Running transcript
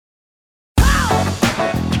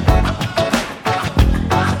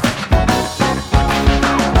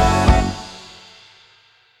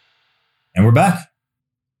we're back.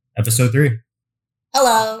 Episode 3.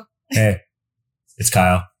 Hello. Hey, it's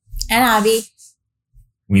Kyle. And Abby.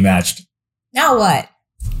 We matched. Now what?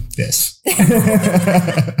 This.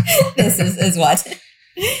 This is what?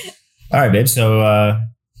 All right, babe. So, I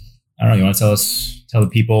don't know. You want to tell the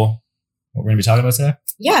people what we're going to be talking about today?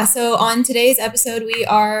 Yeah. So on today's episode, we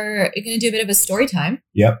are going to do a bit of a story time.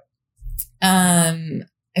 Yep.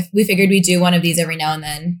 If we figured we'd do one of these every now and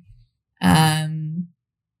then.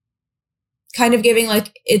 Kind of giving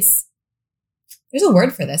there's a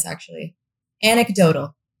word for this actually.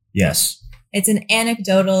 Anecdotal. Yes. It's an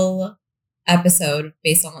anecdotal episode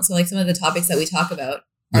based on some of the topics that we talk about.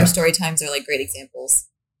 Our story times are great examples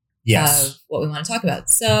of what we want to talk about.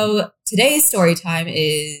 So today's story time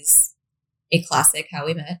is a classic, How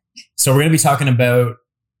We Met. So we're going to be talking about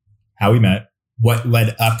how we met, what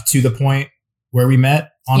led up to the point where we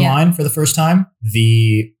met online for the first time,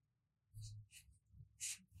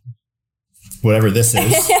 whatever this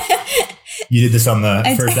is. You did this on the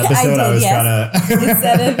first episode. I was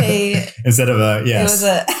trying to instead of a yes.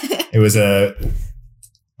 It was a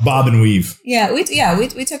bob and weave. Yeah, we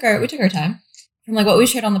took our time. From what we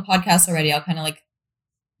shared on the podcast already, I'll kind of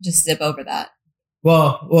just zip over that.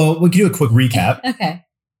 Well, we could do a quick recap. Okay.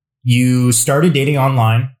 You started dating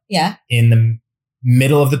online. Yeah. In the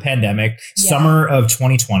middle of the pandemic, summer of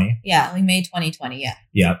 2020. Yeah, May 2020. Yeah.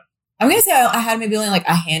 Yeah. I'm gonna say I had maybe only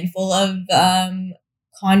a handful of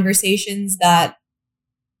conversations that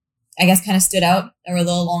I guess kind of stood out that were a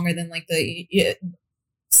little longer than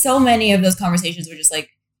so many of those conversations were just 2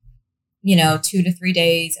 to 3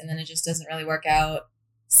 days, and then it just doesn't really work out.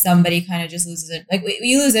 Somebody kind of just loses it.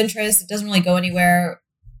 You lose interest. It doesn't really go anywhere.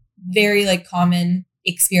 Very common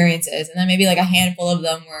experiences. And then maybe a handful of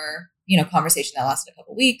them were, conversation that lasted a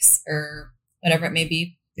couple weeks or whatever it may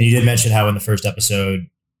be. And you did mention how in the first episode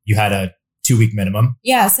you had a 2-week minimum.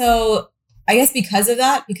 Yeah. So I guess because of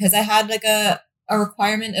that, because I had a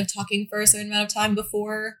requirement of talking for a certain amount of time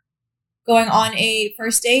before going on a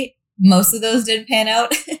first date, most of those didn't pan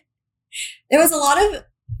out. There was a lot of,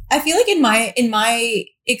 I feel in my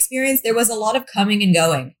experience, there was a lot of coming and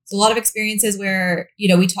going. So a lot of experiences where,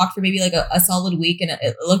 we talked for maybe a solid week and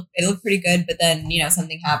it looked pretty good, but then,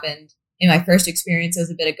 something happened. In my first experience, it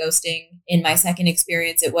was a bit of ghosting. In my second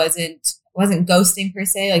experience, it wasn't ghosting per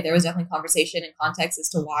se. There was definitely conversation and context as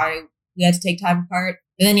to why we had to take time apart.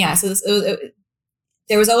 But then, so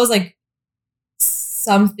there was always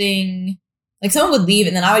something, someone would leave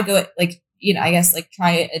and then I would go I guess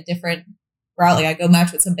try a different route. I'd go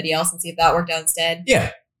match with somebody else and see if that worked out instead.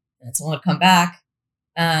 Yeah. And then someone would come back.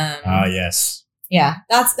 Yes. Yeah,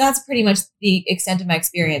 that's pretty much the extent of my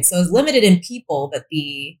experience. So it was limited in people, but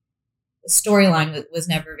the storyline was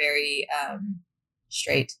never very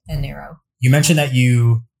straight and narrow. You mentioned that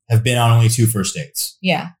you have been on only 2 first dates.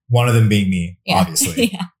 Yeah. One of them being me,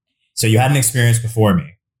 obviously. Yeah. So you had an experience before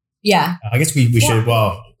me. Yeah. I guess we should,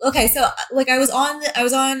 Okay, so I was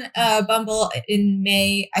on Bumble in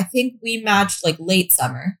May. I think we matched late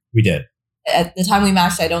summer. We did. At the time we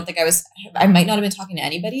matched, I don't think I might not have been talking to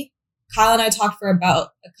anybody. Kyle and I talked for about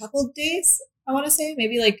a couple of days, I want to say.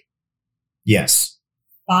 Maybe yes.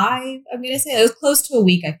 5, I'm going to say. It was close to a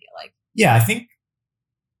week, I feel like. Yeah, I think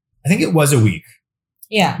it was a week.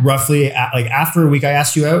 Yeah. Roughly, after a week I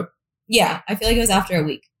asked you out? Yeah, I feel it was after a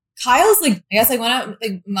week. Kyle's I guess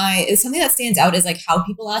is something that stands out is how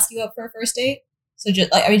people ask you out for a first date. So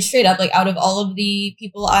just straight up, out of all of the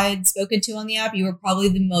people I'd spoken to on the app, you were probably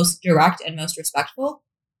the most direct and most respectful.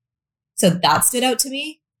 So that stood out to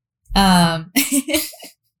me. Good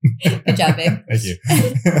job, babe. Thank you.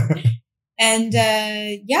 And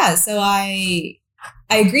so I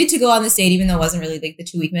agreed to go on this date, even though it wasn't really the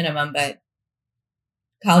 2-week minimum, but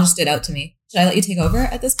Kyle just stood out to me. Should I let you take over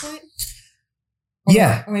at this point?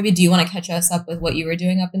 Or maybe do you want to catch us up with what you were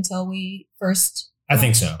doing up until we first? I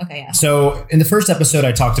think so. Okay, yeah. So in the first episode,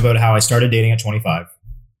 I talked about how I started dating at 25.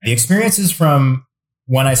 The experiences from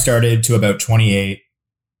when I started to about 28,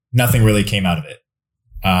 nothing really came out of it.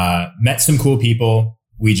 Met some cool people.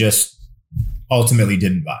 We just ultimately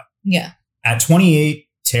didn't vibe. Yeah. At 28,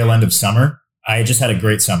 tail end of summer, I just had a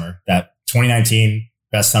great summer. That 2019,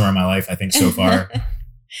 best summer of my life, I think, so far.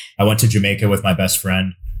 I went to Jamaica with my best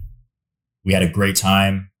friend. We had a great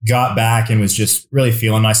time, got back and was just really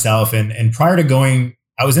feeling myself. And prior to going,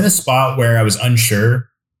 I was in a spot where I was unsure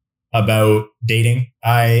about dating.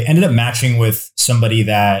 I ended up matching with somebody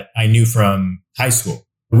that I knew from high school.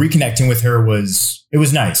 Reconnecting with her was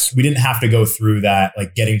nice. We didn't have to go through that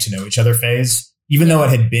getting to know each other phase. Even though it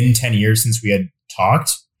had been 10 years since we had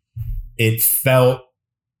talked, it felt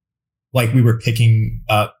like we were picking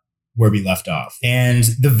up where we left off. And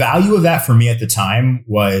the value of that for me at the time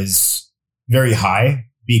was very high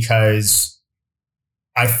because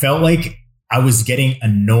I felt like I was getting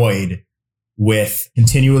annoyed with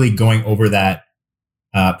continually going over that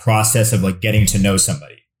process of like getting to know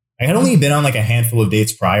somebody. I had only been on like a handful of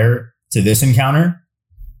dates prior to this encounter,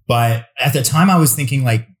 but at the time I was thinking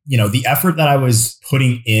like, you know, the effort that I was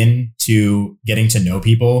putting into getting to know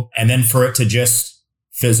people and then for it to just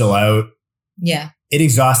fizzle out. Yeah. It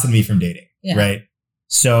exhausted me from dating. Yeah. Right.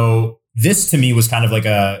 So this to me was kind of like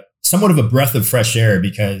a somewhat of a breath of fresh air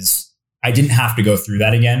because I didn't have to go through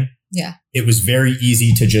that again. Yeah. It was very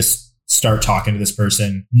easy to just start talking to this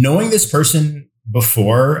person. Knowing this person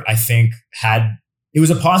before, I think it was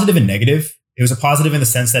a positive and negative. It was a positive in the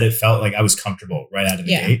sense that it felt like I was comfortable right out of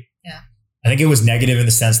the gate. Yeah. I think it was negative in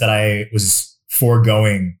the sense that I was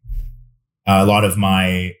foregoing a lot of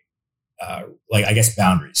my, I guess,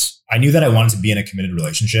 boundaries. I knew that I wanted to be in a committed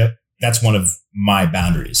relationship. That's one of my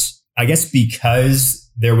boundaries. I guess because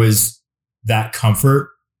there was that comfort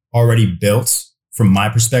already built from my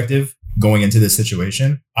perspective going into this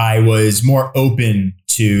situation, I was more open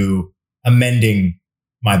to amending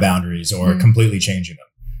my boundaries or completely changing them,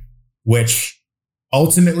 which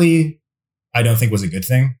ultimately I don't think was a good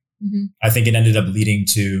thing. Mm-hmm. I think it ended up leading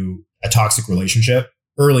to a toxic relationship.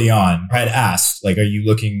 Early on, I had asked, like, are you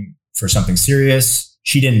looking for something serious?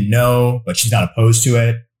 She didn't know, but she's not opposed to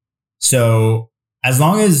it. So as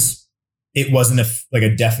long as it wasn't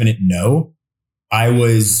a definite no, I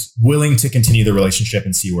was willing to continue the relationship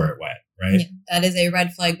and see where it went. Right. Yeah, that is a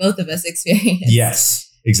red flag both of us experience. Yes,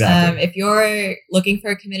 exactly. If you're looking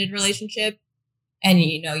for a committed relationship and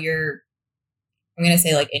you know I'm going to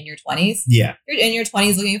say like in your 20s. Yeah. You're in your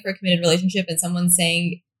 20s looking for a committed relationship and someone's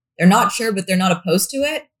saying they're not sure, but they're not opposed to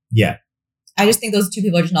it. Yeah. I just think those two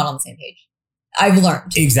people are just not on the same page. I've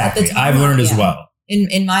learned. Exactly. I've learned as well.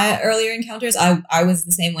 In my earlier encounters, I was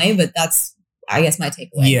the same way, but that's, I guess, my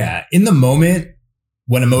takeaway. Yeah. In the moment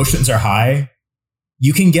when emotions are high,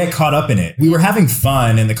 you can get caught up in it. We were having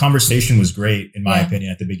fun and the conversation was great, in my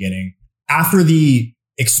opinion, at the beginning. After the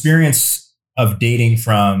experience of dating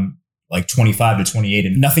from like 25 to 28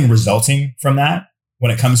 and nothing resulting from that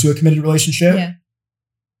when it comes to a committed relationship,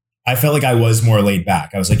 I felt like I was more laid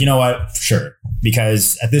back. I was like, you know what? Sure.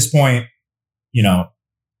 Because at this point, you know,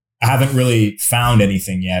 I haven't really found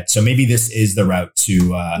anything yet. So maybe this is the route to...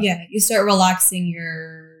 you start relaxing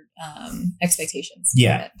your expectations.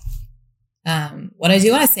 Yeah. What I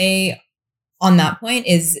do want to say on that point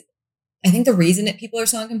is I think the reason that people are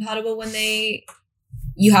so incompatible when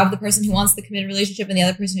you have the person who wants the committed relationship and the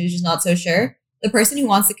other person who's just not so sure, the person who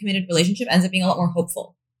wants the committed relationship ends up being a lot more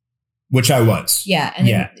hopeful. Which I was. Yeah.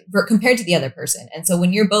 And compared to the other person. And so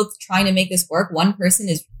when you're both trying to make this work, one person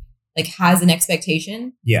is like has an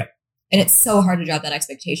expectation. Yeah. And it's so hard to drop that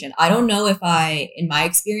expectation. I don't know if in my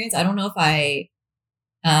experience, I don't know if I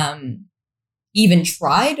even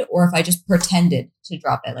tried or if I just pretended to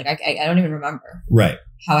drop it. Like I don't even remember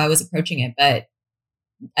how I was approaching it. But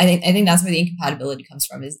I think that's where the incompatibility comes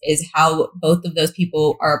from is how both of those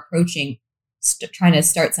people are approaching trying to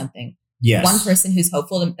start something. Yes. One person who's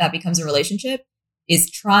hopeful that becomes a relationship is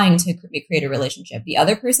trying to create a relationship. The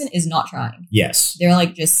other person is not trying. Yes. They're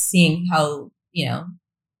like just seeing how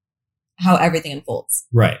everything unfolds.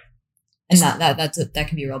 Right. And that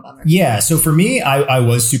can be a real bummer. Yeah. So for me, I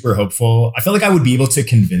was super hopeful. I felt like I would be able to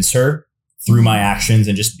convince her through my actions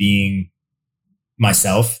and just being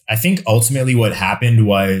myself. I think ultimately what happened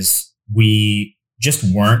was we just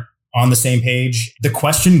weren't on the same page. The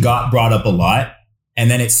question got brought up a lot. And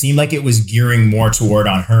then it seemed like it was gearing more toward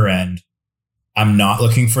on her end. I'm not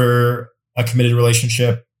looking for a committed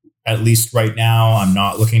relationship, at least right now. I'm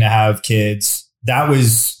not looking to have kids. That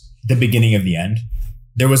was the beginning of the end.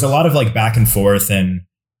 There was a lot of like back and forth and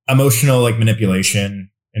emotional like manipulation,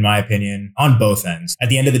 in my opinion, on both ends. At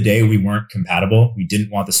the end of the day, we weren't compatible. We didn't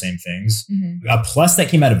want the same things. Mm-hmm. A plus that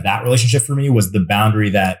came out of that relationship for me was the boundary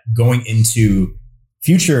that going into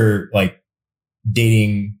future like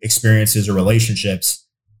dating experiences or relationships,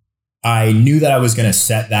 I knew that I was going to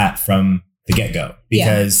set that from the get-go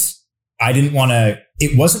because I didn't want to,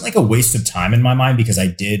 it wasn't like a waste of time in my mind because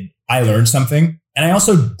I learned something. And I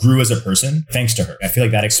also grew as a person thanks to her. I feel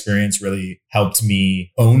like that experience really helped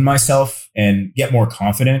me own myself and get more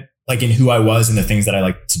confident, like in who I was and the things that I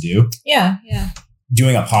like to do. Yeah. Yeah.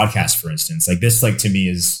 Doing a podcast, for instance, like this, like to me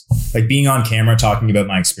is like being on camera, talking about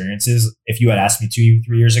my experiences. If you had asked me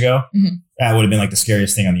 2-3 years ago, that would have been like the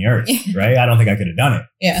scariest thing on the earth, right? I don't think I could have done it.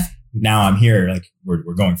 Yeah. Now I'm here, like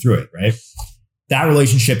we're going through it, right? That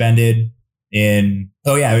relationship ended it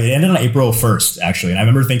ended on April 1st, actually. And I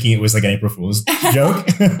remember thinking it was like an April Fool's joke.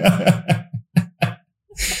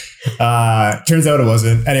 Turns out it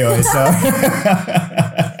wasn't. Anyway, so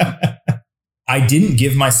I didn't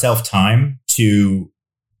give myself time to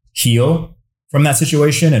heal from that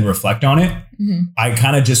situation and reflect on it. Mm-hmm. I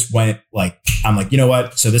kind of just went like, I'm like, you know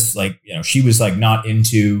what? So this is like, she was like not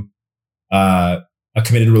into a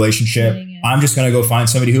committed relationship. Yeah. I'm just going to go find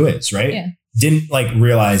somebody who is, right? Yeah. Didn't like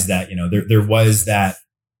realize that, there was that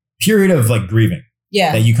period of like grieving.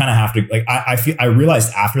 Yeah. That you kind of have to like, I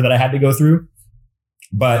realized after that I had to go through,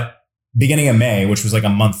 but beginning of May, which was like a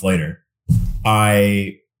month later,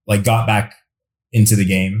 I like got back into the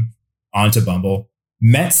game, onto Bumble,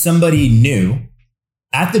 met somebody new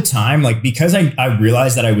at the time, like because I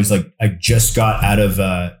realized that I was like, I just got out of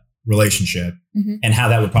a relationship mm-hmm. and how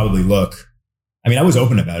that would probably look. I mean, I was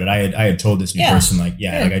open about it. I had told this new person like,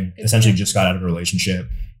 like I essentially just got out of a relationship.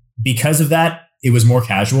 Because of that, it was more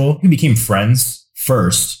casual. We became friends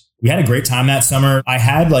first. We had a great time that summer. I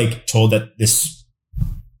had like told that this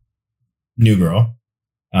new girl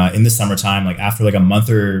in the summertime, like after like a month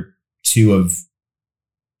or two of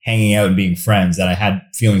hanging out and being friends, that I had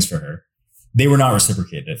feelings for her. They were not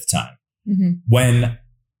reciprocated at the time. Mm-hmm. When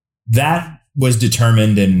that was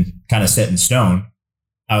determined and kind of set in stone,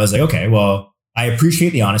 I was like, okay, well, I appreciate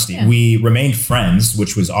the honesty. Yeah. We remained friends,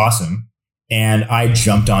 which was awesome. And I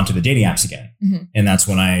jumped onto the dating apps again. Mm-hmm. And that's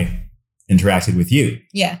when I interacted with you.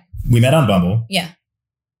 Yeah. We met on Bumble. Yeah.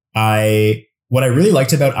 What I really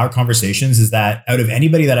liked about our conversations is that out of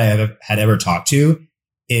anybody that I had ever talked to,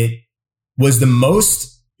 it was the most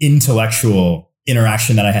intellectual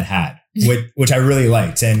interaction that I had, which I really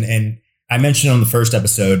liked. And I mentioned on the first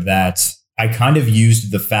episode that I kind of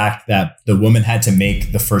used the fact that the woman had to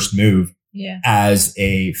make the first move as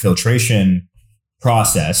a filtration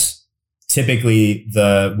process. Typically,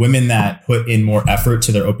 the women that put in more effort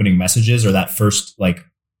to their opening messages or that first like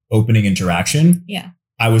opening interaction,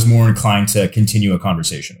 I was more inclined to continue a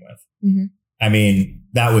conversation with. Mm-hmm. I mean,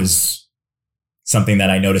 that was something that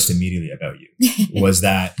I noticed immediately about you was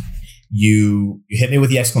that you hit me with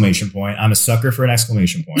the exclamation point. I'm a sucker for an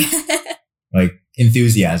exclamation point, like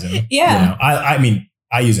enthusiasm. Yeah. I mean,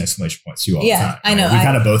 I use exclamation points too all the time. Right? I know. We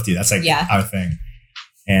kind of both do. That's like our thing.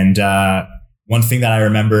 And one thing that I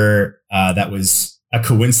remember that was a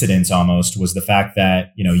coincidence almost was the fact that,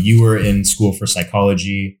 you were in school for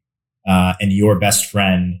psychology and your best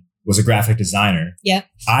friend was a graphic designer. Yeah.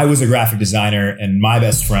 I was a graphic designer and my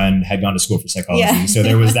best friend had gone to school for psychology. Yeah. So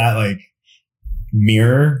there was that like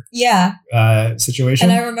mirror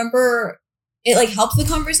situation. And I remember it like helped the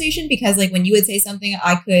conversation because like when you would say something,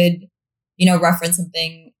 I could, reference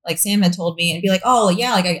something like Sam had told me and be like, oh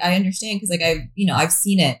yeah, like I understand. Cause like I've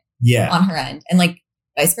seen it on her end and like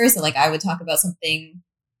vice versa. Like I would talk about something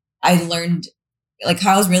I learned, like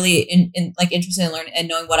Kyle's really in like interested in learning and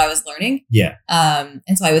knowing what I was learning. Yeah. And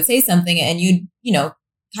so I would say something and you'd,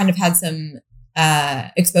 kind of had some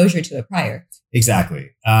exposure to it prior. Exactly.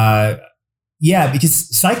 Yeah,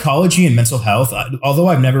 because psychology and mental health, although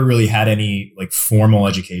I've never really had any like formal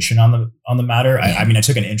education on the matter, I mean, I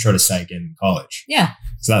took an intro to psych in college. Yeah.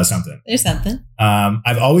 So that was something. There's something.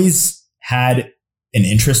 I've always had an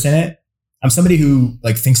interest in it. I'm somebody who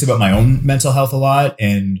like thinks about my own mental health a lot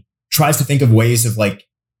and tries to think of ways of like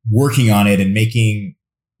working on it and making,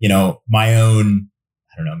 my own,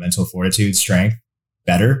 mental fortitude, strength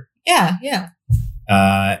better. Yeah. Yeah.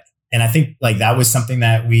 And I think like that was something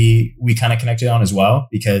that we kind of connected on as well,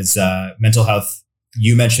 because mental health,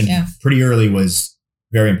 you mentioned pretty early, was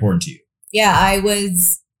very important to you. Yeah, I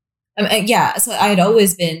was. So I had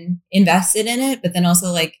always been invested in it, but then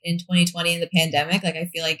also like in 2020 in the pandemic, like I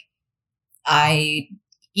feel like I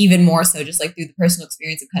even more so just like through the personal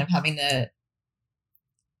experience of kind of having to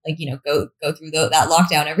like, go through that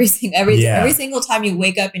lockdown every single time you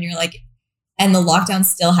wake up and you're like, and the lockdown's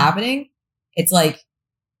still happening. It's like,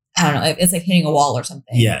 I don't know, it's like hitting a wall or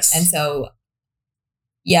something. Yes. And so,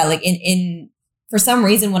 yeah, like in for some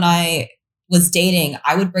reason when I was dating,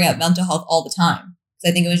 I would bring up mental health all the time.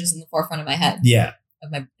 Because I think it was just in the forefront of my head. Yeah.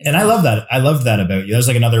 I love that. I love that about you. That was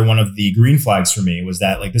like another one of the green flags for me was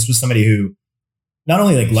that like this was somebody who not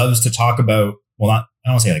only like loves to talk about, well, not, I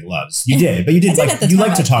don't want to say like loves. You did, but you did like, you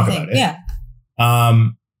like to talk about it. Yeah.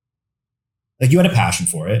 Like you had a passion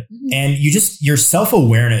for it. Mm-hmm. And your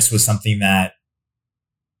self-awareness was something that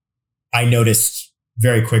I noticed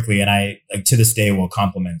very quickly. And I like to this day will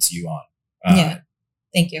compliment you on.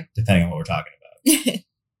 Thank you. Depending on what we're talking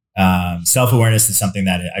about. Self-awareness is something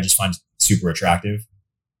that I just find super attractive.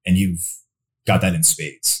 And you've got that in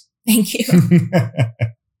spades. Thank you.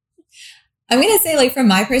 I'm going to say, like, from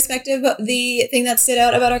my perspective, the thing that stood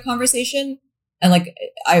out about our conversation, and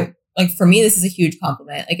for me, this is a huge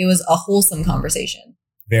compliment. Like, it was a wholesome conversation.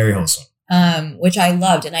 Very wholesome. Which I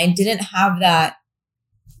loved. And I didn't have that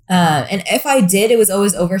And if I did, it was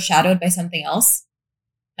always overshadowed by something else.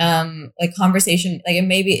 Like conversation, like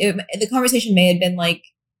the conversation may have been like,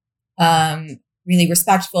 really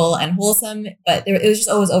respectful and wholesome, but it was just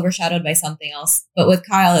always overshadowed by something else. But with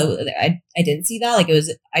Kyle, I didn't see that. Like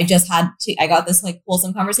I got this like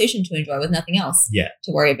wholesome conversation to enjoy with nothing else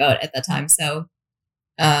to worry about at that time. So,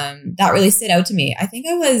 that really stood out to me. I think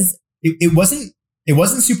it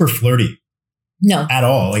wasn't super flirty. No. At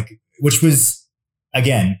all. Like, which was,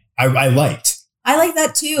 again, I liked. I like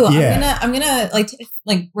that too. Yeah. I'm gonna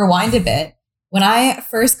like rewind a bit. When I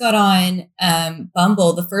first got on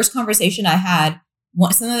Bumble, the first conversation I had,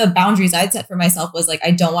 some of the boundaries I'd set for myself was like,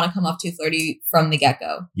 I don't want to come off too flirty from the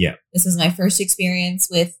get-go. Yeah. This was my first experience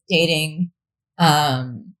with dating. I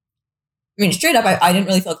mean, straight up, I didn't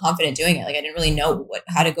really feel confident doing it. Like, I didn't really know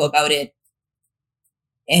how to go about it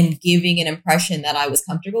and giving an impression that I was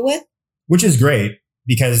comfortable with. Which is great,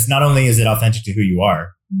 because not only is it authentic to who you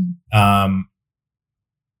are,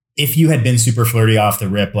 if you had been super flirty off the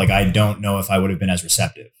rip, like, I don't know if I would have been as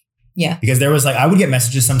receptive. Yeah. Because there was like, I would get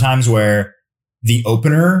messages sometimes where the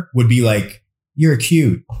opener would be like, "You're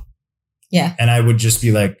cute." Yeah. And I would just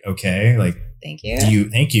be like, okay, like, thank you.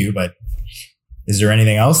 Thank you. But is there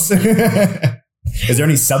anything else? Is there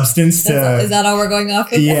any substance to, is that all we're going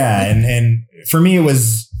off with? Yeah. And for me, it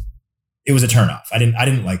was a turnoff. I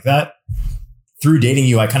didn't like that. Through dating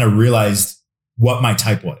you, I kind of realized what my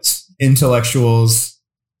type was. Intellectuals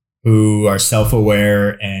who are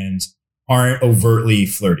self-aware and aren't overtly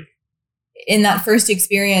flirty. In that first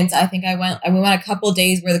experience, I think we went a couple of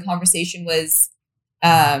days where the conversation was,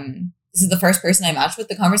 this is the first person I matched with.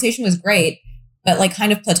 The conversation was great, but like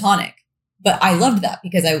kind of platonic. But I loved that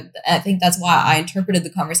because I think that's why I interpreted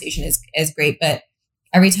the conversation as great. But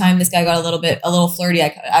every time this guy got a little flirty,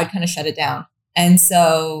 I'd kind of shut it down. And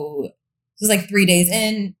so it was like 3 days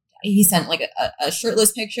in, he sent like a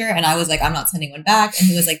shirtless picture, and I was like, I'm not sending one back. And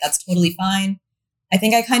he was like, that's totally fine. I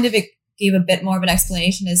think I kind of gave a bit more of an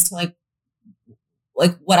explanation as to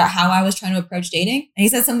how I was trying to approach dating. And he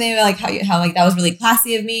said something about like how like that was really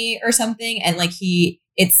classy of me or something. And like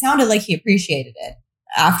it sounded like he appreciated it.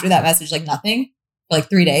 After that message, like nothing for like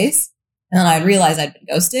 3 days. And then I realized I'd been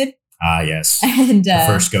ghosted. Ah, yes. And the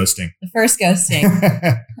first ghosting.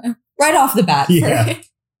 Right off the bat. Yeah.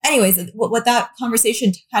 Anyways, what that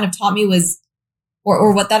conversation kind of taught me was,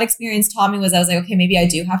 or what that experience taught me was, I was like, okay, maybe I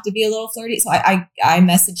do have to be a little flirty. So I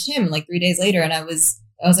messaged him like 3 days later, and I was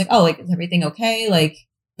like, oh, like, is everything okay? Like,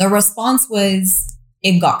 the response was,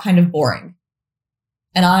 it got kind of boring.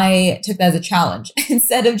 And I took that as a challenge.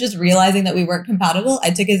 Instead of just realizing that we weren't compatible, I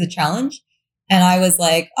took it as a challenge. And I was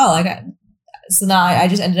like, oh, so now I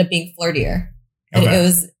just ended up being flirtier. Okay.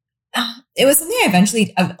 It was something I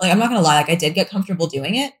eventually, like, I'm not going to lie, like, I did get comfortable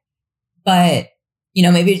doing it, but, you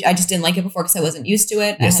know, maybe I just didn't like it before because I wasn't used to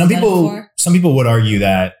it. Yeah, some people would argue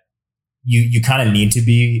that you kind of need to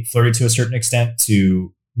be flirty to a certain extent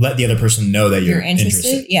to let the other person know that you're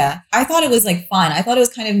interested. Yeah. I thought it was like fun. I thought it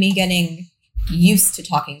was kind of me getting used to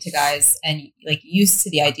talking to guys and like used to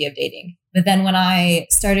the idea of dating. But then when I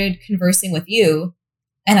started conversing with you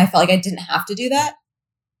and I felt like I didn't have to do that,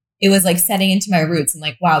 it was like setting into my roots and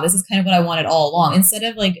like, wow, this is kind of what I wanted all along. Instead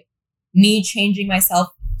of like me changing myself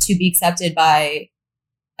to be accepted by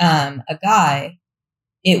a guy,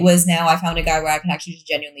 it was now I found a guy where I can actually just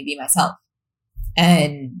genuinely be myself.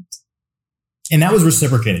 And that was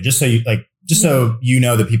reciprocated. Just so you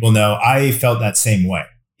know that people know, I felt that same way.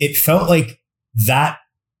 It felt like that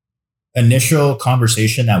initial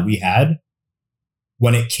conversation that we had,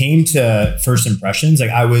 when it came to first impressions,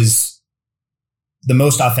 like I was the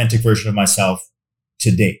most authentic version of myself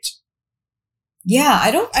to date. Yeah,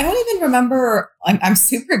 I don't even remember. I'm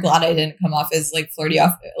super glad I didn't come off as like flirty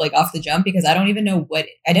off the jump, because I don't even know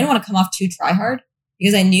I didn't want to come off too try hard,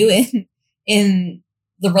 because I knew in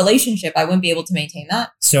the relationship I wouldn't be able to maintain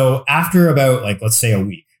that. So after about like, let's say a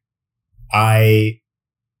week, I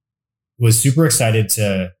was super excited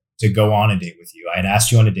to go on a date with you. I had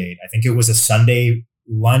asked you on a date. I think it was a Sunday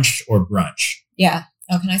lunch or brunch. Yeah.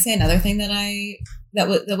 Oh, can I say another thing that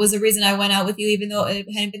was the reason I went out with you, even though it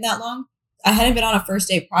hadn't been that long? I hadn't been on a first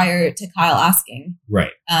date prior to Kyle asking.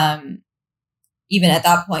 Right. Even at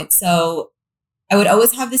that point. So I would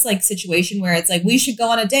always have this like situation where it's like, we should go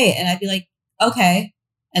on a date. And I'd be like, okay.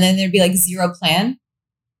 And then there'd be like zero plan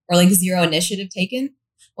or like zero initiative taken.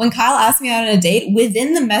 When Kyle asked me out on a date,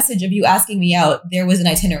 within the message of you asking me out, there was an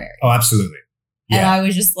itinerary. Oh, absolutely. Yeah. And I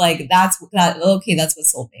was just like, that's what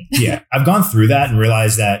sold me. Yeah. I've gone through that and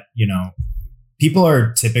realized that, you know, people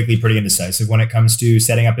are typically pretty indecisive when it comes to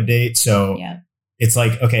setting up a date. So yeah. It's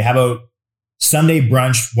like, okay, how about Sunday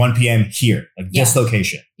brunch, 1 p.m. here, like this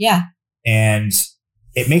location. Yeah. And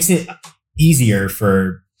it makes it easier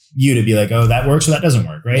for you to be like, oh, that works or that doesn't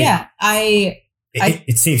work, right? Yeah.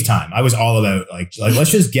 It saves time. I was all about like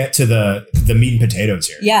let's just get to the meat and potatoes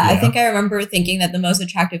here. Yeah, I think I remember thinking that the most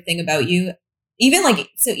attractive thing about you,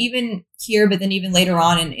 even here, but then even later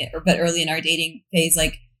on, but early in our dating phase,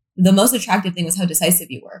 like the most attractive thing was how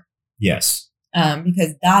decisive you were. Yes.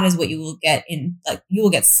 Because that is what you will get you will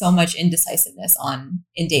get so much indecisiveness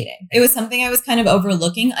in dating. It was something I was kind of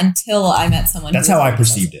overlooking until I met someone. That's how I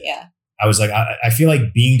perceived it. Yeah. I was like, I feel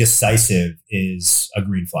like being decisive is a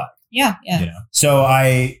green flag. Yeah. Yeah. You know? So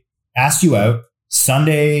I asked you out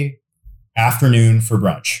Sunday afternoon for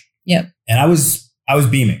brunch. Yep. And I was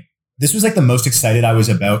beaming. This was like the most excited I was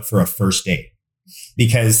about for a first date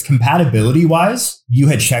because compatibility wise, you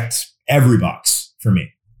had checked every box for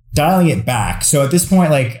me. Dialing it back. So at this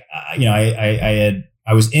point, like, I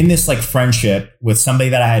was in this like friendship with somebody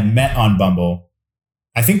that I had met on Bumble.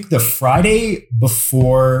 I think the Friday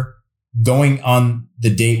before going on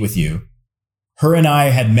the date with you, her and I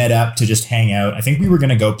had met up to just hang out. I think we were going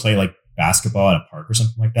to go play like basketball at a park or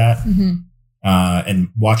something like that, and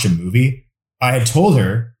watch a movie. I had told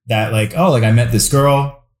her that like, oh, like I met this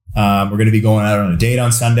girl. We're going to be going out on a date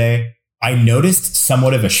on Sunday. I noticed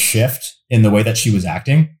somewhat of a shift in the way that she was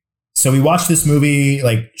acting. So we watched this movie,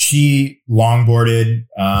 like she longboarded,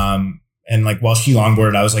 and like while she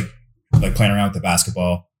longboarded, I was like playing around with the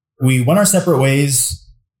basketball. We went our separate ways.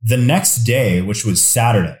 The next day, which was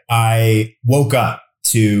Saturday, I woke up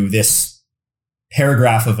to this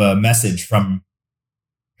paragraph of a message from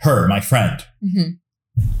her, my friend.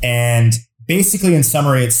 And basically in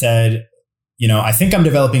summary, it said, you know, I think I'm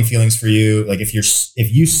developing feelings for you. Like if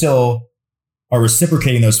you still are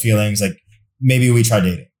reciprocating those feelings, like maybe we try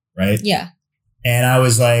dating. Right. Yeah. And I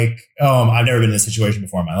was like, oh, I've never been in this situation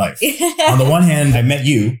before in my life. On the one hand, I met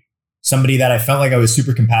you, somebody that I felt like I was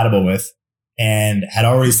super compatible with and had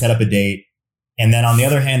already set up a date. And then on the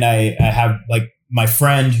other hand, I have like my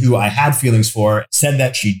friend who I had feelings for said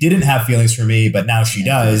that she didn't have feelings for me, but now she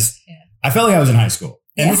does. Yeah. I felt like I was in high school.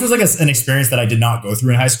 And this was like an experience that I did not go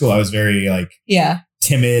through in high school. I was very like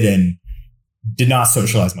timid and did not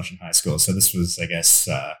socialize much in high school. So this was, I guess,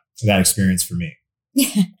 that experience for me.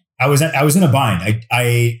 I was in a bind.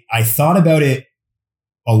 I thought about it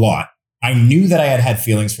a lot. I knew that I had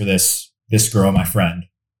feelings for this girl, my friend.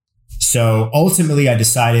 So ultimately I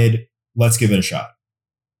decided, let's give it a shot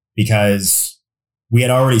because we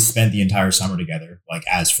had already spent the entire summer together, like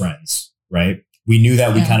as friends, right? We knew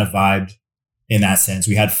that we kind of vibed in that sense.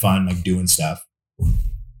 We had fun, like doing stuff.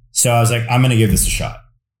 So I was like, I'm going to give this a shot.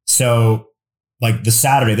 So like the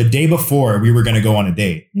Saturday, the day before we were going to go on a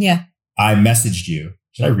date. Yeah. I messaged you.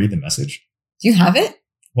 Should I read the message? Do you have it?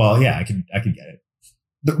 Well, yeah, I could get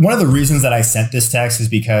it. One of the reasons that I sent this text is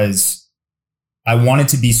because I wanted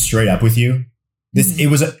to be straight up with you.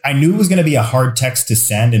 I knew it was going to be a hard text to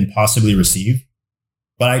send and possibly receive,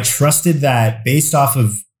 but I trusted that based off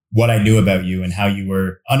of what I knew about you and how you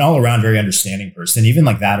were an all around very understanding person, even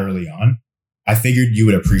like that early on, I figured you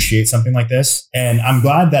would appreciate something like this. And I'm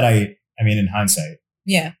glad that I mean, in hindsight,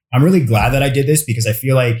 I'm really glad that I did this because I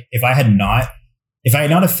feel like if I had not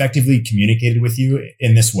effectively communicated with you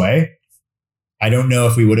in this way, I don't know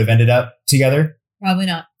if we would have ended up together. Probably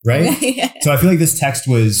not. Right? So I feel like this text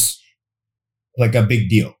was like a big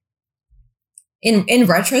deal. In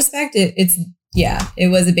retrospect, it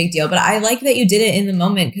was a big deal. But I like that you did it in the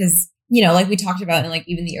moment because, you know, like we talked about in like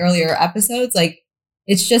even the earlier episodes, like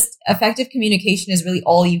it's just effective communication is really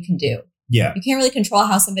all you can do. Yeah. You can't really control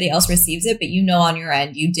how somebody else receives it, but you know on your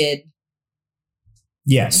end you did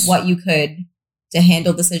what you could to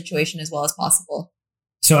handle the situation as well as possible.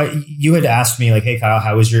 So you had asked me like, hey, Kyle,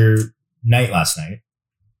 how was your night last night?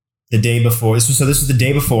 The day before. This was the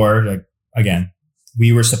day before, like, again,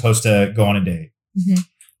 we were supposed to go on a date.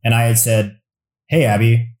 And I had said, hey,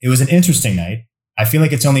 Abby, it was an interesting night. I feel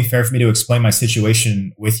like it's only fair for me to explain my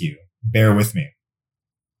situation with you. Bear with me.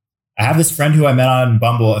 I have this friend who I met on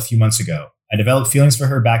Bumble a few months ago. I developed feelings for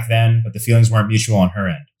her back then, but the feelings weren't mutual on her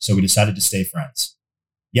end. So we decided to stay friends.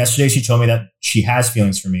 Yesterday, she told me that she has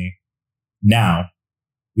feelings for me. Now,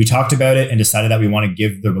 we talked about it and decided that we want to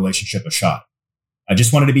give the relationship a shot. I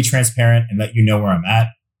just wanted to be transparent and let you know where I'm at.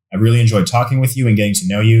 I really enjoyed talking with you and getting to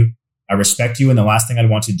know you. I respect you, and the last thing I'd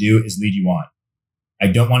want to do is lead you on. I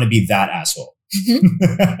don't want to be that asshole.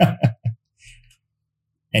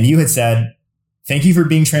 And you had said, thank you for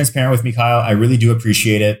being transparent with me, Kyle. I really do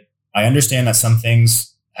appreciate it. I understand that some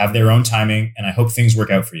things have their own timing, and I hope things work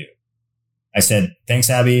out for you. I said, thanks,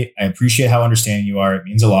 Abby. I appreciate how understanding you are. It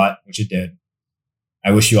means a lot, which it did.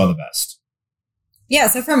 I wish you all the best. Yeah.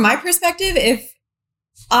 So from my perspective, if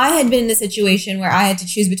I had been in a situation where I had to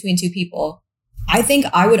choose between two people, I think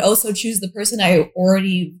I would also choose the person I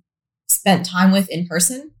already spent time with in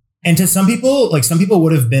person. And to some people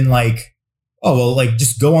would have been like, oh, well, like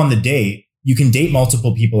just go on the date. You can date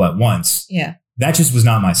multiple people at once. Yeah. That just was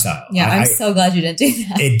not my style. Yeah, I'm so glad you didn't do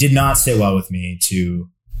that. It did not sit well with me to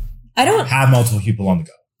have multiple people on the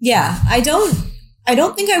go. Yeah, I don't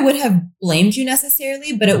think I would have blamed you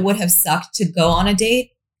necessarily, but it would have sucked to go on a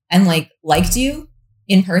date and liked you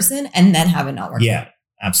in person and then have it not work. Yeah,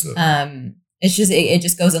 absolutely. It's just it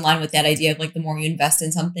just goes in line with that idea of like the more you invest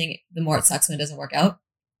in something, the more it sucks when it doesn't work out.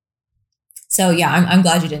 So yeah, I'm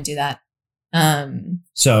glad you didn't do that.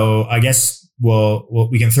 So I guess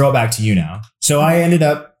we can throw it back to you now. So I ended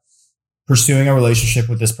up pursuing a relationship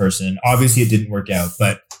with this person. Obviously, it didn't work out,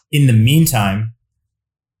 but in the meantime,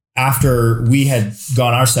 after we had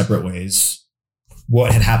gone our separate ways,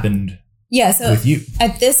 what had happened? Yeah, so with you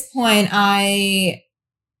at this point, I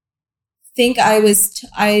think I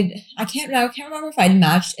can't remember if I'd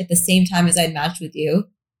matched at the same time as I'd matched with you,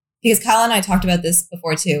 because Kyle and I talked about this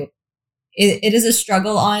before too. It is a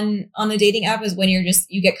struggle on a dating app, is when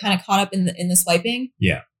you get kind of caught up in the swiping.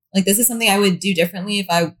 Yeah. Like, this is something I would do differently if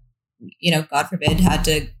I, God forbid, had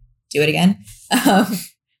to do it again.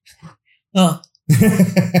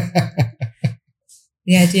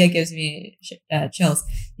 The idea gives me chills.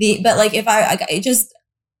 But like, if I just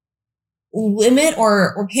limit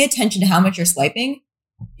or pay attention to how much you're swiping,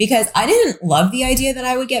 because I didn't love the idea that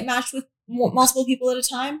I would get matched with multiple people at a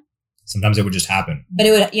time. Sometimes it would just happen. But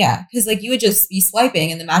it would, yeah, because like you would just be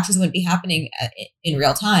swiping and the matches wouldn't be happening in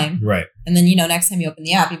real time. Right. And then, next time you open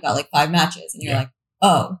the app, you've got like 5 matches and you're like,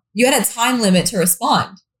 oh, you had a time limit to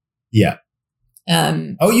respond. Yeah.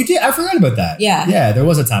 Oh, you did? I forgot about that. Yeah. Yeah, there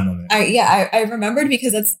was a time limit. I remembered,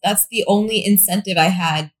 because that's the only incentive I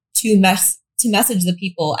had to message the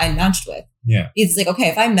people I matched with. Yeah. It's like, okay,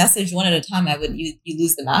 if I messaged one at a time, you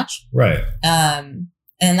lose the match. Right.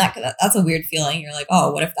 And that's a weird feeling. You're like,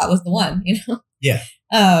 oh, what if that was the one? Yeah.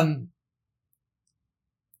 I'm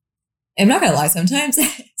not gonna lie. Sometimes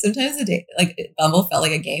the date, like Bumble, felt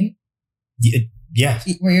like a game. Yeah.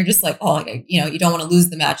 Where you're just like, oh, like, you don't want to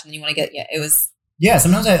lose the match, and then you want to get. Yeah, it was. Yeah.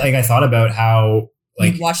 Sometimes I thought about how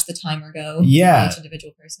like watch the timer go. Yeah. For each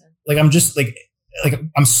individual person. Like, I'm just like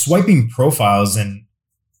I'm swiping profiles and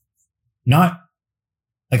not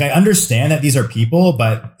like, I understand that these are people,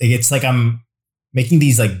 but it's like I'm making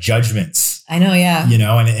these like judgments. I know, yeah.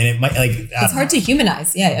 And it might like it's hard to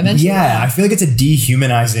humanize. Yeah, eventually. Yeah, I feel like it's a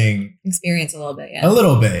dehumanizing experience a little bit. Yeah, a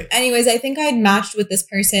little bit. Anyways, I think I'd matched with this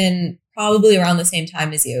person probably around the same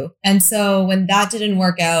time as you, and so when that didn't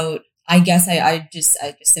work out, I guess I just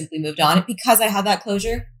simply moved on, because I had that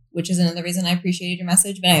closure, which is another reason I appreciated your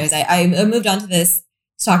message. But anyways, I moved on to this,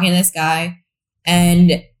 talking to this guy,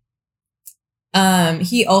 and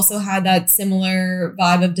he also had that similar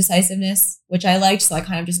vibe of decisiveness, which I liked. So I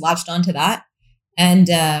kind of just latched onto that. And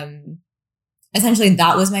essentially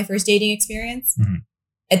that was my first dating experience. Mm-hmm.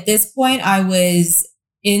 At this point, I was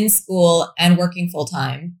in school and working full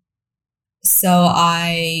time. So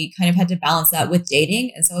I kind of had to balance that with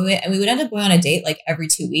dating. And so we would end up going on a date like every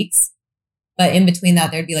 2 weeks. But in between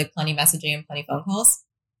that, there'd be like plenty messaging and plenty phone calls.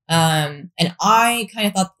 And I kind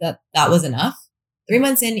of thought that was enough. 3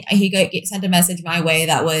 months in, he sent a message my way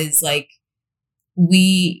that was like,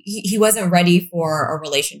 he wasn't ready for a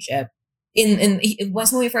relationship. When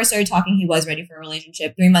we first started talking, he was ready for a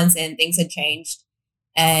relationship. 3 months in, things had changed,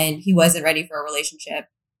 and he wasn't ready for a relationship.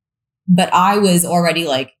 But I was already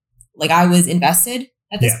like I was invested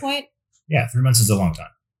at this point. Yeah, 3 months is a long time.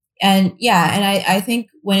 And yeah, and I think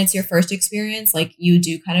when it's your first experience, like you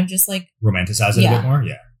do kind of just like romanticize it a bit more.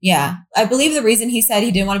 Yeah. Yeah. I believe the reason he said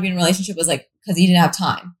he didn't want to be in a relationship was like because he didn't have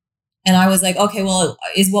time. And I was like, okay, well,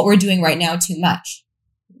 is what we're doing right now too much?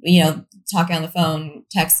 Talking on the phone,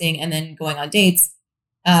 texting, and then going on dates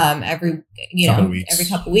every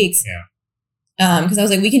couple weeks. Yeah. Because I was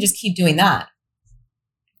like, we can just keep doing that.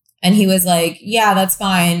 And he was like, yeah, that's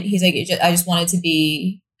fine. He's like, I just wanted to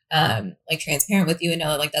be like transparent with you and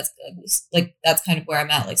know that that's kind of where I'm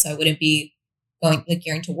at. Like, so I wouldn't be going like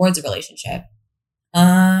gearing towards a relationship.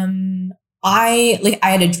 I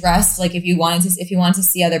had addressed like if you wanted to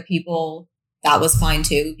see other people, that was fine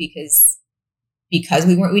too, because we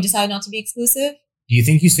decided not to be exclusive. Do you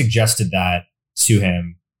think you suggested that to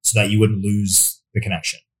him so that you wouldn't lose the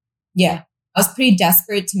connection? Yeah. I was pretty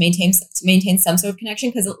desperate to maintain some sort of connection,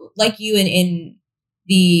 because like you in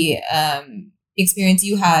the experience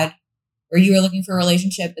you had where you were looking for a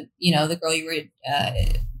relationship, the girl you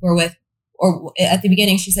were with, or at the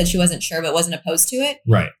beginning she said she wasn't sure but wasn't opposed to it.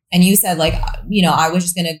 Right. And you said like, I was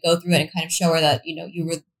just going to go through it and kind of show her that, you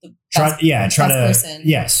were the best person.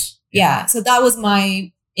 Yes. Yeah. So that was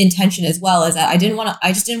my intention as well, is that I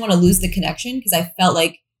just didn't want to lose the connection, because I felt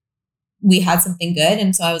like we had something good.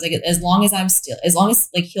 And so I was like, as long as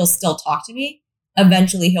like he'll still talk to me,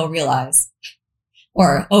 eventually he'll realize,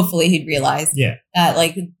 or hopefully he'd realize that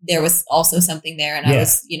like there was also something there, and I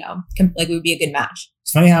was, like we would be a good match.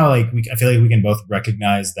 It's funny how like I feel like we can both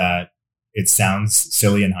recognize that it sounds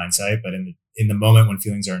silly in hindsight, but in the moment when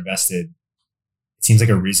feelings are invested, it seems like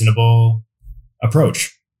a reasonable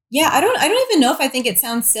approach. Yeah, I don't even know if I think it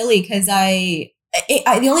sounds silly, because the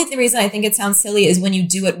only reason I think it sounds silly is when you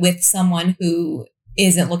do it with someone who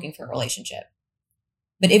isn't looking for a relationship.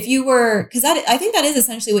 But if you were, because I think that is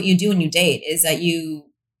essentially what you do when you date, is that you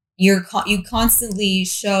constantly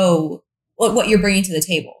show what you're bringing to the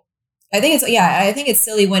table. I think it's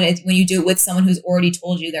silly when you do it with someone who's already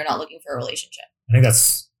told you they're not looking for a relationship. I think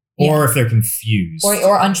that's, or if they're confused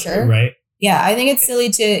or unsure, right? Yeah, I think it's silly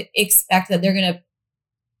to expect that they're gonna,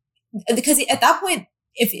 because at that point,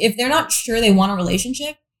 if they're not sure they want a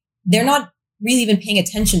relationship, they're not really even paying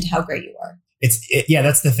attention to how great you are.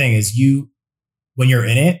 That's the thing, is when you're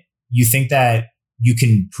in it, you think that you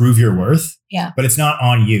can prove your worth, but it's not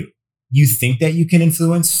on you. You think that you can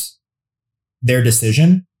influence their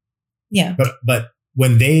decision, but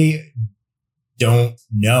when they don't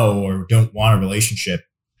know or don't want a relationship,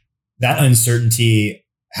 that uncertainty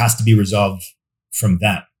has to be resolved from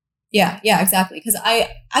them. Yeah, exactly. Because I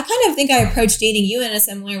kind of think I approached dating you in a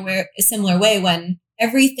similar way, when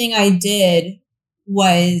everything I did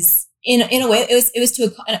was in a way it was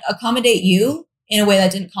to accommodate you in a way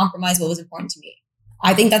that didn't compromise what was important to me.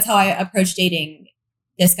 I think that's how I approached dating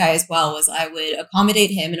this guy as well, was I would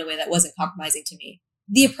accommodate him in a way that wasn't compromising to me.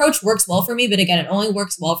 The approach works well for me, but again, it only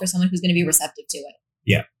works well for someone who's going to be receptive to it.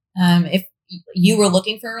 Yeah. If you were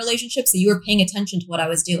looking for a relationship, so you were paying attention to what I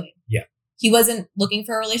was doing. Yeah. He wasn't looking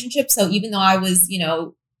for a relationship, so even though I was,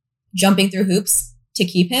 jumping through hoops to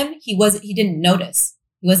keep him, he didn't notice.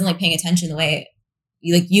 He wasn't like paying attention the way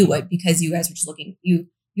like you would, because you guys were just looking, you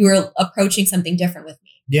were approaching something different with me.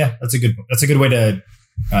 Yeah, that's a good way to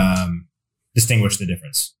distinguish the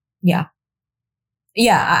difference. Yeah.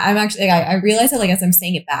 I'm actually, I realize that like as I'm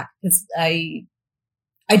saying it back, because I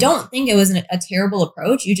don't think it was a terrible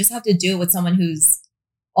approach. You just have to do it with someone who's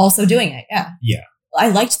also doing it. Yeah. Yeah. I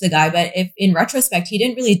liked the guy, but if in retrospect, he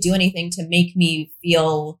didn't really do anything to make me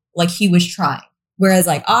feel like he was trying. Whereas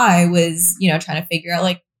like I was, trying to figure out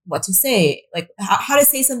like what to say, like how to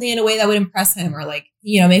say something in a way that would impress him, or like,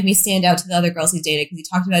 make me stand out to the other girls he dated, because he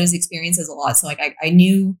talked about his experiences a lot. So like I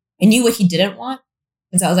knew what he didn't want.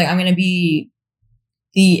 And so I was like, I'm going to be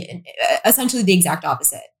essentially the exact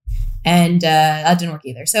opposite. And that didn't work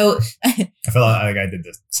either. So I feel like I did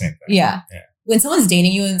the same thing. Yeah. When someone's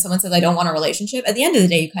dating you and someone says, I don't want a relationship, at the end of the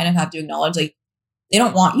day, you kind of have to acknowledge like they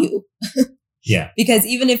don't want you. Yeah. Because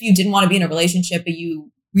even if you didn't want to be in a relationship, but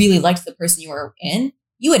you really liked the person you were in,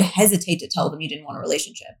 you would hesitate to tell them you didn't want a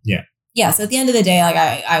relationship. Yeah. Yeah. So at the end of the day, like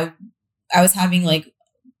I was having like,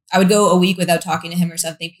 I would go a week without talking to him or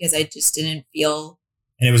something, because I just didn't feel.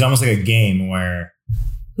 And it was almost like a game where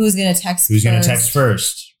who's going to text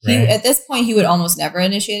first? Right? At this point, he would almost never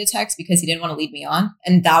initiate a text, because he didn't want to lead me on.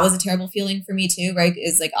 And that was a terrible feeling for me too, right?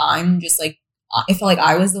 Is like, I'm just like, I felt like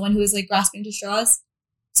I was the one who was like grasping to straws.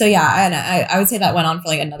 So yeah, and I would say that went on for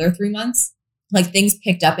like another 3 months. Like things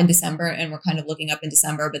picked up in December, and we're kind of looking up in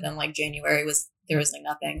December, but then like January there was like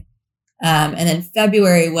nothing. And then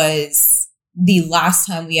February was the last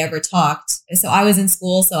time we ever talked. So I was in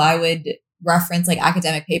school, so I would reference like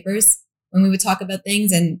academic papers when we would talk about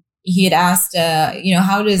things. And he had asked,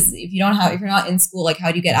 if you're not in school, like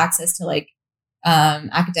how do you get access to like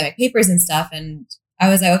academic papers and stuff? And I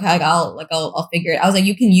was like, okay, I'll figure it. I was like,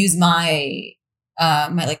 you can use my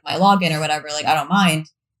login or whatever. Like, I don't mind.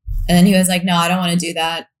 And then he was like, no, I don't want to do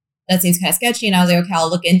that. That seems kind of sketchy. And I was like, okay, I'll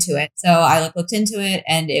look into it. So I looked into it,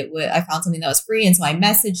 and I found something that was free. And so I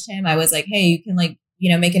messaged him. I was like, hey, you can like,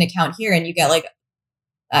 make an account here, and you get like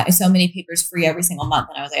so many papers free every single month.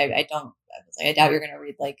 And I was like, I doubt you're going to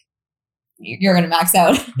read, like, you're going to max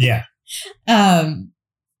out. Yeah. And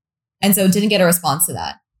so didn't get a response to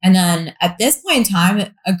that. And then at this point in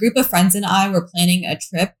time, a group of friends and I were planning a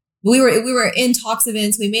trip. We were in talks of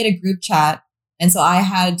it, so we made a group chat. And so I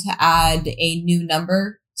had to add a new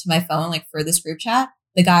number to my phone, like for this group chat.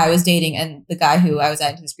 The guy I was dating and the guy who I was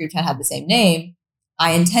adding to this group chat had the same name.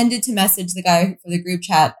 I intended to message the guy for the group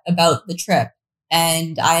chat about the trip.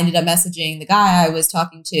 And I ended up messaging the guy I was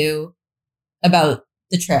talking to about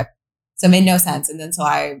the trip. So it made no sense. And then so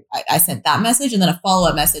I sent that message, and then a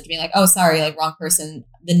follow-up message being like, oh, sorry, like wrong person.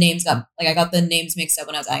 I got the names mixed up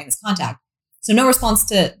when I was adding this contact. So no response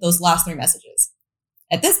to those last 3 messages.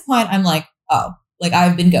 At this point, I'm like, oh, like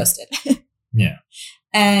I've been ghosted. Yeah.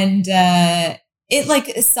 And it like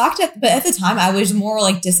sucked, but at the time I was more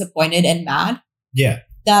like disappointed and mad. Yeah.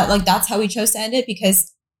 That like that's how we chose to end it,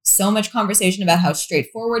 because so much conversation about how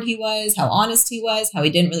straightforward he was, how honest he was, how he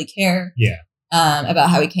didn't really care. Yeah. About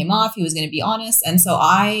how he came off. He was going to be honest. And so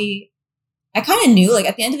I kind of knew, like,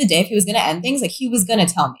 at the end of the day, if he was going to end things, like, he was going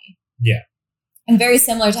to tell me. Yeah. And very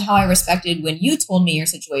similar to how I respected when you told me your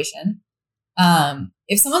situation.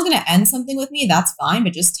 If someone's going to end something with me, that's fine,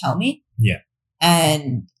 but just tell me. Yeah.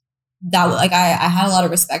 And that, like, I had a lot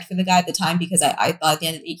of respect for the guy at the time, because I thought at the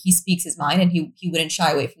end of the day, he speaks his mind and he wouldn't shy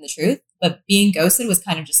away from the truth. But being ghosted was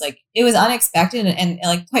kind of just like, it was unexpected and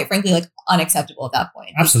like, quite frankly, like unacceptable at that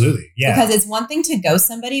point. Absolutely. Yeah. Because it's one thing to ghost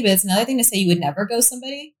somebody, but it's another thing to say you would never ghost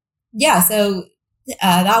somebody. Yeah. So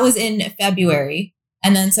that was in February.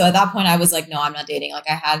 And then so at that point I was like, no, I'm not dating. Like,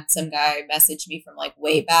 I had some guy message me from like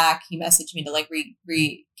way back. He messaged me to like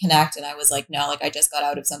reconnect. And I was like, no, like, I just got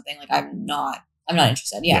out of something. Like, I'm not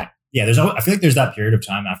interested. Yeah. Yeah. I feel like there's that period of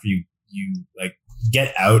time after you like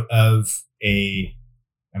get out of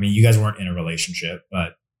I mean, you guys weren't in a relationship,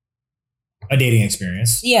 but a dating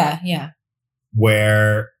experience. Yeah. Yeah.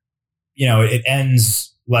 Where, you know, it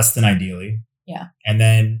ends less than ideally. Yeah. And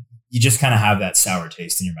then you just kind of have that sour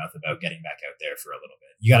taste in your mouth about getting back out there for a little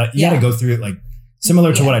bit. You gotta go through it, like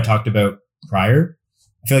similar to what I talked about prior.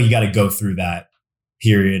 I feel like you got to go through that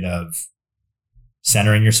period of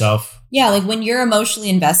centering yourself. Yeah. Like when you're emotionally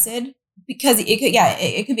invested, because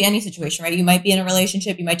it could be any situation, right? You might be in a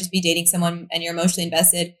relationship, you might just be dating someone and you're emotionally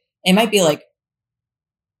invested. It might be like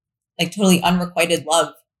totally unrequited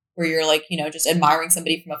love where you're like, you know, just admiring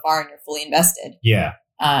somebody from afar and you're fully invested. Yeah.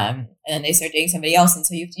 And then they start dating somebody else. And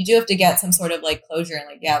so you do have to get some sort of like closure and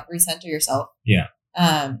like, yeah, recenter yourself. Yeah.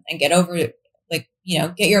 And get over it, like, you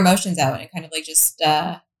know, get your emotions out and kind of like just,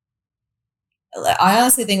 I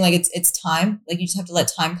honestly think like it's time. Like, you just have to let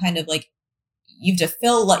time kind of like, you have to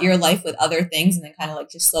fill your life with other things and then kind of like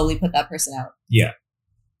just slowly put that person out. Yeah.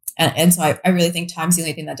 And so I really think time's the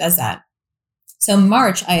only thing that does that. So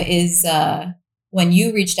March is when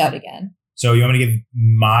you reached out again. So you want me to give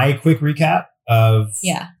my quick recap of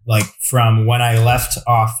like from when I left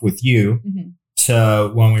off with you to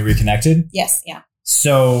when we reconnected? Yes. Yeah.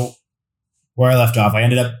 So where I left off, I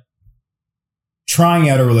ended up trying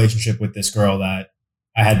out a relationship with this girl that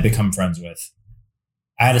I had become friends with.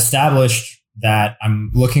 I had established that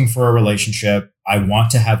I'm looking for a relationship. I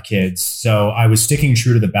want to have kids. So I was sticking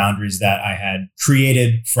true to the boundaries that I had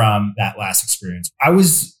created from that last experience. I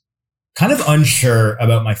was kind of unsure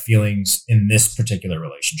about my feelings in this particular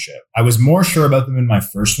relationship. I was more sure about them in my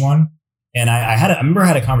first one. And I remember I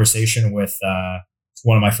had a conversation with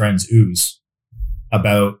one of my friends, Ooze,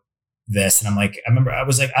 about this. And I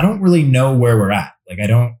was like, I don't really know where we're at. Like,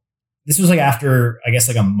 this was like after, I guess,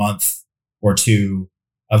 like a month or two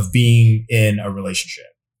of being in a relationship.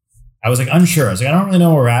 I was like unsure. I was like, I don't really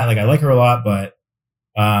know where we're at. Like, I like her a lot, but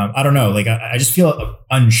I don't know. Like, I just feel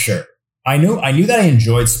unsure. I knew that I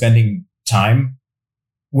enjoyed spending time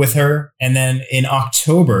with her. And then in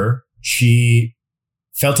October, she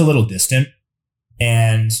felt a little distant.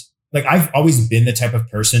 And like, I've always been the type of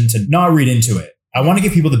person to not read into it. I want to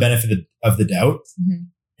give people the benefit of the doubt. Mm-hmm.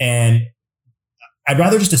 And I'd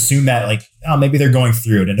rather just assume that like, oh, maybe they're going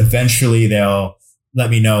through it. And eventually they'll let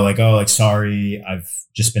me know like, oh, like, sorry, I've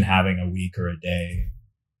just been having a week or a day.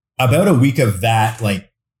 About a week of that,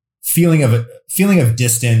 like feeling of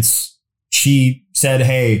distance, she said,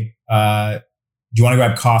 hey, do you want to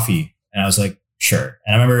grab coffee? And I was like, sure.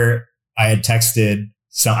 And I remember I had texted,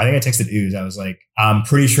 I think I texted Ooze. I was like, I'm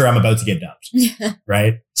pretty sure I'm about to get dumped.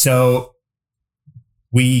 Right. So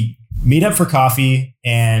we meet up for coffee.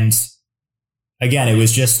 And again, it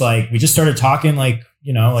was just like, we just started talking like,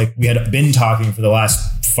 you know, like we had been talking for the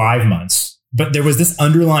last 5 months, but there was this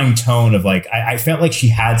underlying tone of like, I felt like she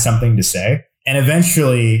had something to say. And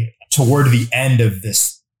eventually toward the end of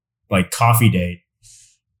this like coffee date,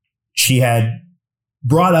 she had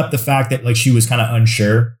brought up the fact that like she was kind of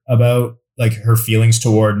unsure about like her feelings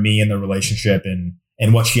toward me and the relationship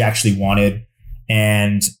and what she actually wanted.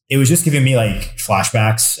 And it was just giving me like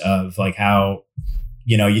flashbacks of like how,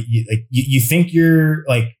 you know, you think you're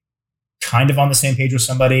like kind of on the same page with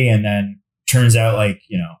somebody, and then turns out like,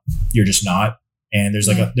 you know, you're just not. And there's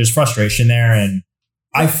like there's frustration there. And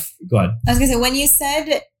go ahead. I was gonna say, when you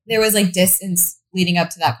said there was like distance leading up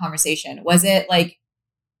to that conversation, was it like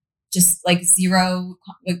just like zero,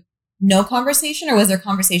 like no conversation, or was there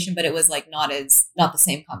conversation, but it was like not the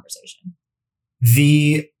same conversation?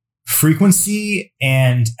 The frequency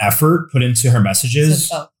and effort put into her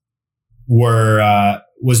messages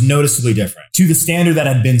was noticeably different to the standard that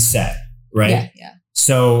had been set. Right. Yeah.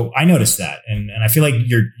 So I noticed that. And I feel like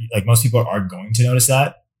you're like most people are going to notice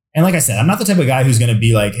that. And like I said, I'm not the type of guy who's going to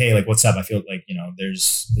be like, hey, like, what's up? I feel like,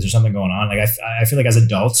 is there something going on? Like, I feel like as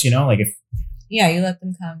adults, like if. Yeah, you let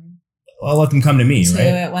them come. I'll let them come to me, right?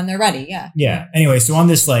 It when they're ready. Yeah. Yeah. Anyway, so on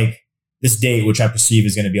this date, which I perceive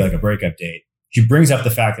is going to be like a breakup date, she brings up the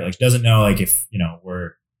fact that like she doesn't know like if,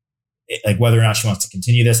 we're like whether or not she wants to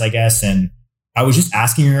continue this, I guess. And I was just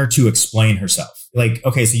asking her to explain herself. Like,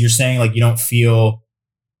 okay, so you're saying like you don't feel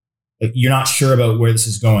like you're not sure about where this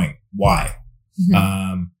is going. Why?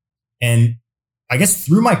 Mm-hmm. And I guess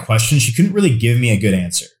through my question, she couldn't really give me a good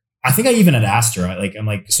answer. I think I even had asked her, I'm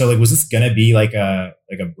like, so like, was this going to be like a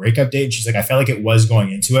breakup date? And she's like, I felt like it was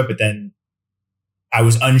going into it, but then I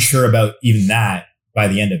was unsure about even that by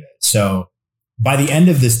the end of it. So by the end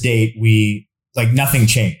of this date, we like nothing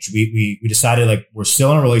changed. We decided like, we're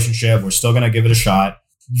still in a relationship. We're still going to give it a shot.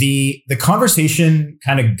 The conversation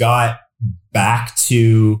kind of got back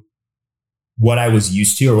to what I was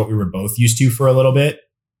used to or what we were both used to for a little bit.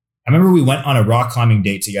 I remember we went on a rock climbing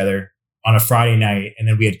date together on a Friday night, and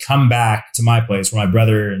then we had come back to my place where my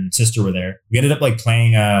brother and sister were there. We ended up like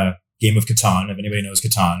playing a game of Catan. If anybody knows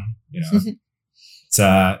Catan, it's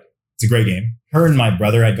a great game. Her and my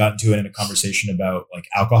brother had gotten to it in a conversation about like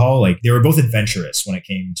alcohol. Like they were both adventurous when it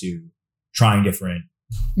came to trying different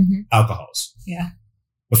alcohols. Yeah.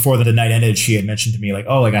 Before the night ended, she had mentioned to me like,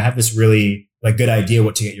 oh, like I have this really like good idea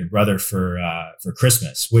what to get your brother for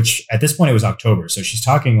Christmas, which at this point it was October. So she's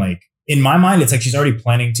talking like, in my mind, it's like she's already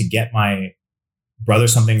planning to get my brother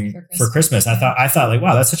something for Christmas. I thought like,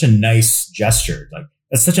 wow, that's such a nice gesture. Like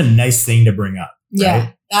that's such a nice thing to bring up. Yeah.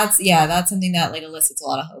 Right? That's something that like elicits a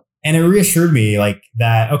lot of hope. And it reassured me like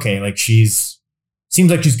that, okay, like seems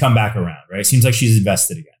like she's come back around, right? Seems like she's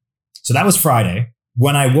invested again. So that was Friday.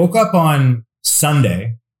 When I woke up on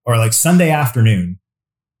Sunday or like Sunday afternoon,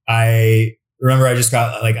 I remember I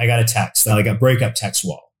got a text, like a breakup text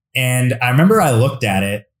wall. And I remember I looked at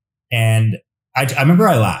it and I remember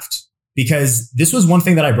I laughed because this was one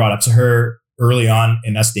thing that I brought up to her early on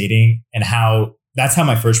in us dating and how that's how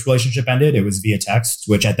my first relationship ended. It was via text,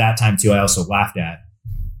 which at that time too, I also laughed at.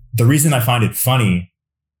 The reason I find it funny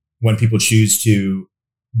when people choose to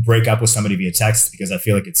break up with somebody via text is because I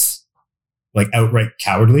feel like it's like outright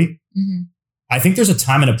cowardly. Mm-hmm. I think there's a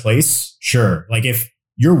time and a place. Sure. Like if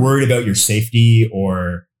you're worried about your safety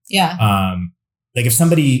or, like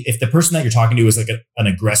if the person that you're talking to is like an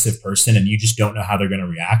aggressive person and you just don't know how they're going to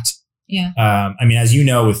react. Yeah. I mean, as you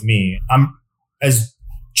know, with me, I'm as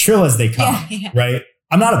chill as they come, right?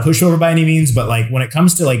 I'm not a pushover by any means, but like when it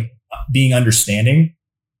comes to like being understanding,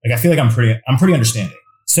 like I feel like I'm pretty understanding.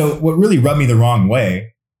 So what really rubbed me the wrong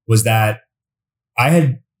way was that I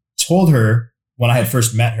had told her when I had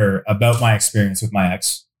first met her about my experience with my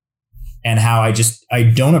ex and how I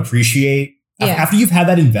don't appreciate after you've had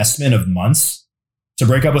that investment of months to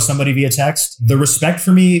break up with somebody via text, the respect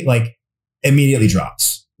for me like immediately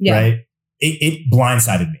drops, right? It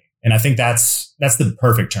blindsided me. And I think that's the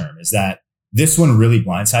perfect term is that this one really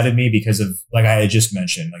blindsided me because of, like I had just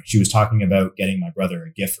mentioned, like she was talking about getting my brother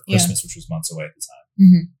a gift for Christmas, which was months away at the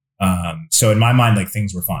time. Mm-hmm. So in my mind, like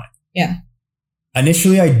things were fine. Yeah.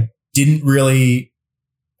 Initially, I didn't really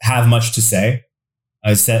have much to say.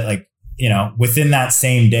 I said like, within that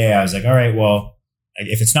same day, I was like, all right, well,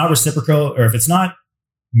 if it's not reciprocal or if it's not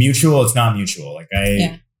mutual, it's not mutual. Like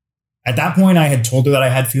at that point I had told her that I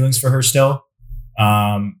had feelings for her still. But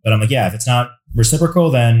I'm like, yeah, if it's not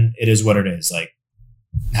reciprocal, then it is what it is. Like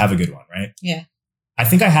have a good one. Right. Yeah. I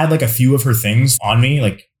think I had like a few of her things on me,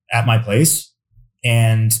 like at my place.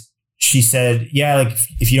 And she said, yeah, like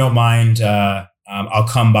if you don't mind, I'll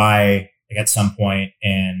come by like at some point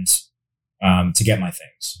and, to get my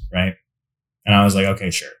things. Right. And I was like,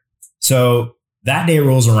 okay, sure. So that day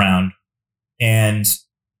rolls around and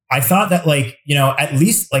I thought that like, at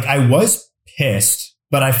least like I was pissed,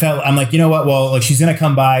 but I'm like, you know what? Well, like she's going to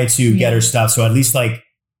come by to get her stuff. So at least like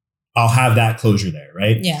I'll have that closure there.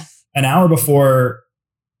 Right. Yeah. An hour before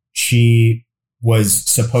she was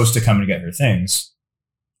supposed to come and get her things,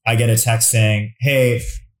 I get a text saying, hey,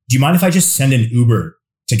 do you mind if I just send an Uber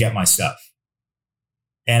to get my stuff?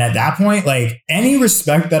 And at that point, like any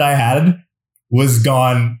respect that I had was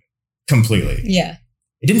gone completely. Yeah.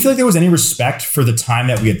 It didn't feel like there was any respect for the time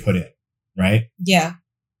that we had put in, right? Yeah.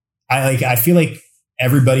 I feel like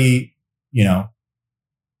everybody,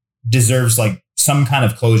 deserves like some kind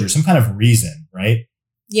of closure, some kind of reason, right?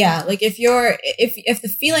 Yeah. Like if the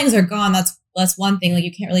feelings are gone, that's one thing. Like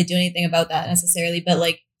you can't really do anything about that necessarily, but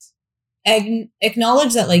like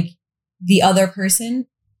acknowledge that like the other person,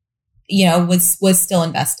 was still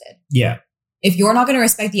invested. Yeah. If you're not going to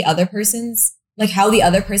respect the other person's like how the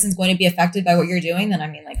other person's going to be affected by what you're doing, then I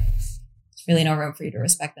mean, like, there's really no room for you to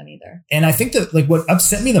respect them either. And I think that like what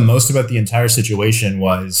upset me the most about the entire situation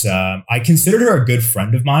was I considered her a good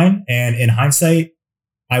friend of mine. And in hindsight,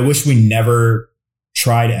 I wish we never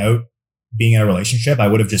tried out being in a relationship. I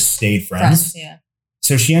would have just stayed friends. Yeah.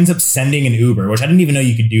 So she ends up sending an Uber, which I didn't even know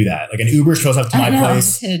you could do that. Like an Uber shows up to my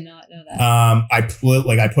place. I did not know that.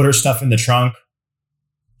 I put her stuff in the trunk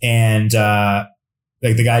and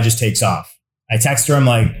like the guy just takes off. I text her, I'm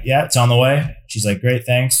like, yeah, it's on the way. She's like, great,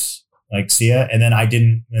 thanks. Like, see ya. And then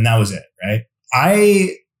and that was it, right?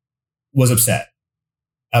 I was upset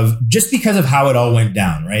just because of how it all went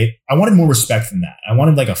down, right? I wanted more respect than that. I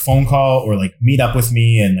wanted like a phone call or like meet up with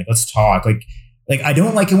me and like, let's talk. Like I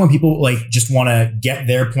don't like it when people like just want to get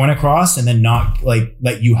their point across and then not like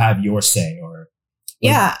let you have your say or.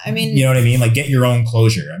 Like, yeah. I mean, you know what I mean? Like get your own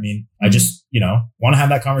closure. I mean, I just, want to have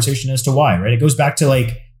that conversation as to why, right? It goes back to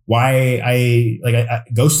like why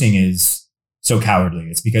ghosting is so cowardly.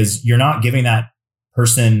 It's because you're not giving that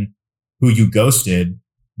person who you ghosted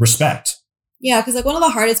respect. Yeah. Cause like one of the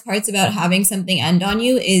hardest parts about having something end on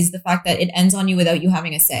you is the fact that it ends on you without you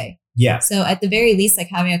having a say. Yeah. So at the very least, like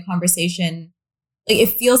having a conversation, like it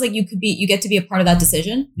feels like you get to be a part of that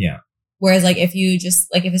decision. Yeah. Whereas like if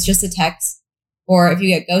it's just a text or if you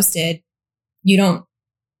get ghosted,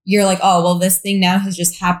 you're like, oh, well, this thing now has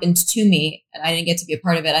just happened to me and I didn't get to be a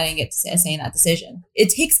part of it. I didn't get to say in that decision. It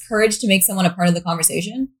takes courage to make someone a part of the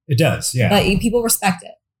conversation. It does. Yeah. But people respect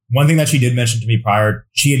it. One thing that she did mention to me prior,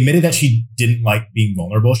 she admitted that she didn't like being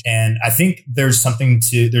vulnerable. And I think there's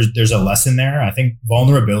there's a lesson there. I think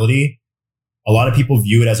vulnerability, a lot of people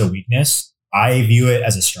view it as a weakness. I view it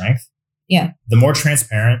as a strength. Yeah. The more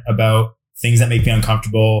transparent about things that make me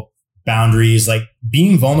uncomfortable, boundaries, like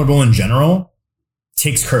being vulnerable in general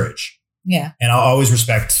takes courage. Yeah. And I'll always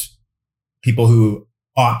respect people who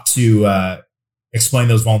opt to explain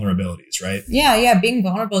those vulnerabilities, right? Yeah. Yeah. Being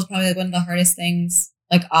vulnerable is probably like one of the hardest things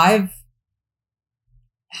like I've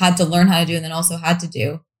had to learn how to do and then also had to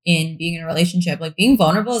do in being in a relationship. Like being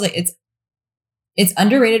vulnerable is like, it's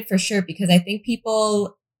underrated for sure because I think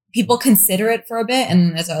people consider it for a bit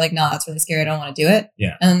and it's like, no, that's really scary. I don't want to do it.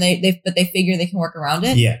 Yeah. And then they figure they can work around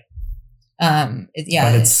it. Yeah.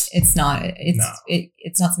 It's not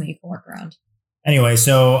something you can work around. Anyway,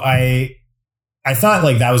 so I thought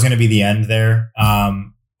like that was going to be the end there. I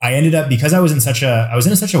ended up, because I was in such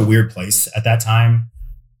a weird place at that time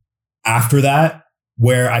after that,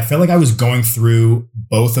 where I felt like I was going through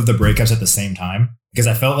both of the breakups at the same time, because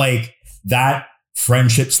I felt like that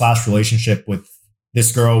friendship/relationship with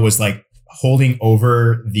this girl was like holding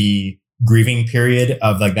over the grieving period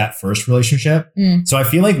of like that first relationship. So I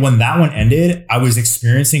feel like when that one ended, I was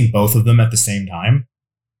experiencing both of them at the same time.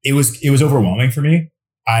 It was overwhelming for me.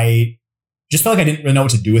 I just felt like I didn't really know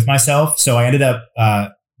what to do with myself. So I ended up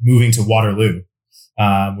moving to Waterloo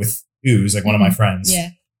with Ooze, like one of my friends. Yeah.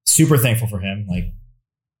 Super thankful for him, like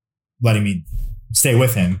letting me stay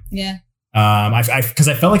with him. Yeah. Because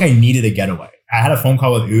I felt like I needed a getaway. I had a phone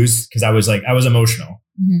call with Ooze because I was emotional.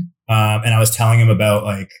 Mm-hmm. And I was telling him about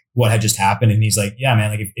like what had just happened. And he's like, yeah, man,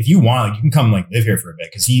 like if you want, like you can come like live here for a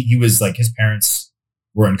bit. Cause he was like, his parents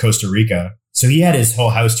were in Costa Rica. So he had his whole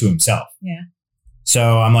house to himself. Yeah.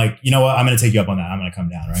 So I'm like, you know what? I'm going to take you up on that. I'm going to come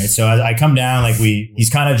down. Right. So as I come down, like he's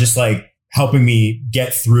kind of just like helping me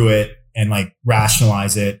get through it and like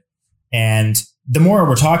rationalize it. And the more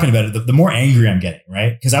we're talking about it, the more angry I'm getting.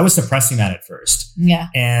 Right. Cause I was suppressing that at first. Yeah.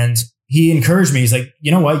 And he encouraged me. He's like,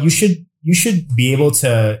 you know what? You should be able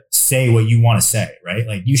to say what you want to say. Right.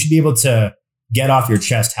 Like you should be able to get off your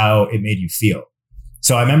chest how it made you feel.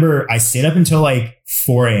 So I remember I stayed up until like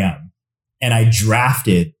 4 a.m. and I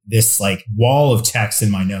drafted this like wall of text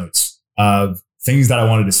in my notes of things that I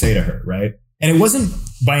wanted to say to her. Right. And it wasn't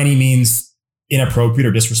by any means inappropriate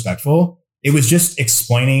or disrespectful. It was just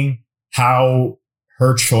explaining how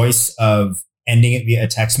her choice of ending it via a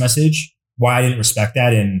text message, why I didn't respect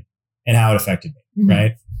that and how it affected me. Mm-hmm.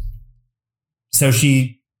 Right. So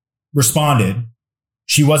she responded.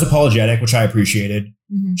 She was apologetic, which I appreciated.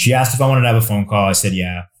 Mm-hmm. She asked if I wanted to have a phone call. I said,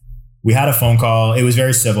 yeah. We had a phone call. It was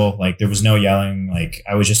very civil. Like there was no yelling. Like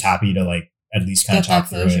I was just happy to like at least kind of talk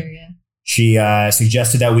through it. Yeah. She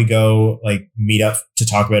suggested that we go like meet up to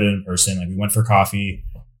talk about it in person. Like we went for coffee.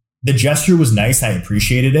 The gesture was nice. I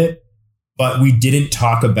appreciated it, but we didn't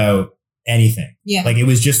talk about anything. Yeah. Like it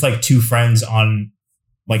was just like two friends on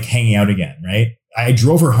like hanging out again. Right. I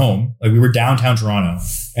drove her home. Like we were downtown Toronto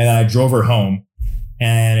and I drove her home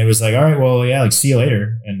and it was like, all right, well, yeah, like see you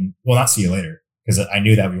later. And well, not see you later because I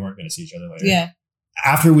knew that we weren't going to see each other later. Yeah.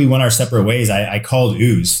 After we went our separate ways, I called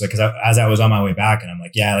Ooze because as I was on my way back and I'm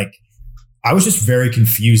like, yeah, like I was just very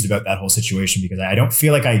confused about that whole situation because I don't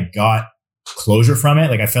feel like I got closure from it.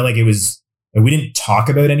 Like I felt like it was, like, we didn't talk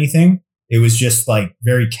about anything. It was just like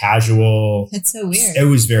very casual. That's so weird. It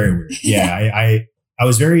was very weird. Yeah. I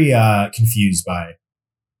was very confused by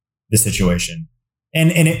the situation.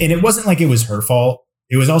 And it wasn't like it was her fault.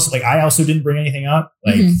 It was also like, I also didn't bring anything up.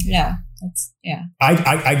 Like, yeah.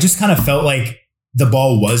 I just kind of felt like the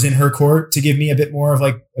ball was in her court to give me a bit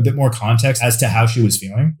more context as to how she was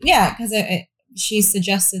feeling. Yeah. Because she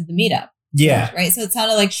suggested the meetup. Yeah. Right. So it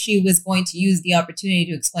sounded like she was going to use the opportunity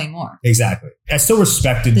to explain more. Exactly. I still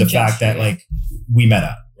respected the fact that like we met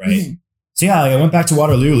up. Right. So yeah, like, I went back to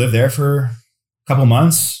Waterloo, lived there for a couple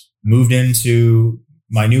months, moved into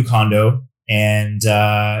my new condo. And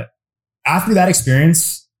after that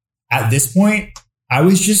experience, at this point, I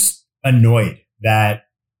was just annoyed that,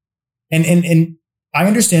 and I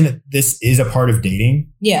understand that this is a part of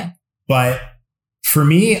dating. Yeah. But for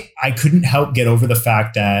me, I couldn't help get over the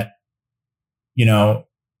fact that, you know,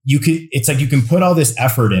 it's like you can put all this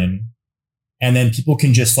effort in and then people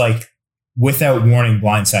can just like, without warning,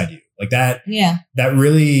 blindside you like that. Yeah. That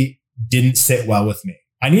really didn't sit well with me.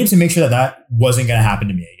 I needed to make sure that wasn't going to happen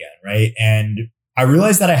to me again. Right. And I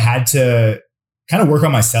realized that I had to kind of work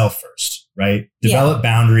on myself first, right? Develop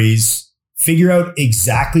boundaries, figure out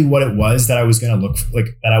exactly what it was that I was going to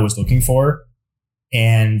that I was looking for,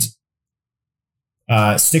 and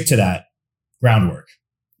stick to that groundwork.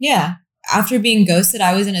 Yeah. After being ghosted,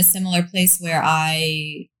 I was in a similar place where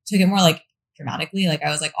I took it more like dramatically. Like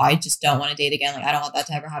I was like, oh, I just don't want to date again. Like I don't want that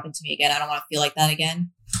to ever happen to me again. I don't want to feel like that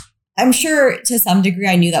again. I'm sure to some degree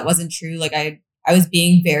I knew that wasn't true. Like I was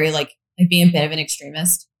being very like being a bit of an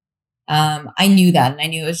extremist. I knew that, and I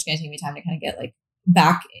knew it was just going to take me time to kind of get like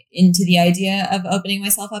back into the idea of opening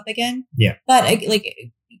myself up again. Yeah. But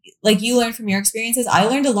like you learned from your experiences, I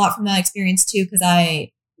learned a lot from that experience too. Cause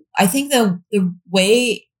I think the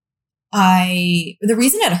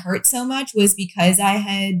reason it hurt so much was because I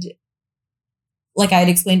had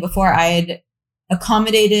explained before, I had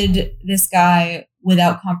accommodated this guy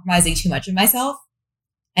without compromising too much of myself.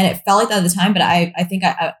 And it felt like that at the time, but I think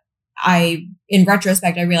I in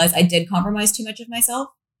retrospect, I realized I did compromise too much of myself.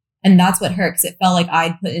 And that's what hurt, because it felt like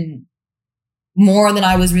I'd put in more than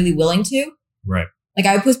I was really willing to. Right. Like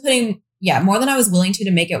I was putting, more than I was willing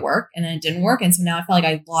to make it work, and then it didn't work. And so now I felt like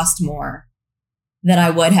I lost more than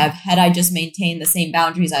I would have had I just maintained the same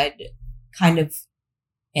boundaries I'd kind of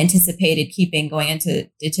anticipated keeping going into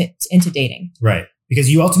dating. Right.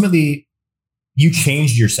 Because you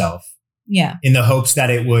changed yourself. Yeah. In the hopes that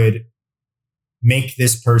it would make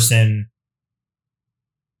this person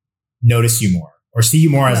notice you more or see you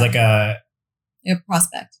more as like a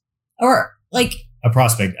prospect, or like a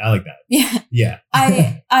prospect. I like that. Yeah. Yeah.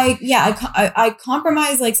 I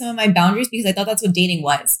compromised like some of my boundaries because I thought that's what dating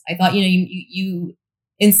was. I thought, you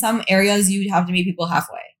in some areas you'd have to meet people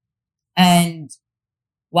halfway. And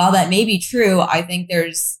while that may be true, I think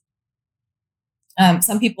there's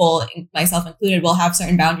some people, myself included, will have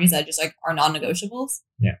certain boundaries that just like are non-negotiables.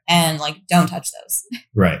 Yeah. And like, don't touch those.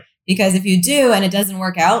 Right. Because if you do and it doesn't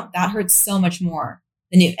work out, that hurts so much more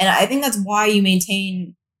than you. And I think that's why you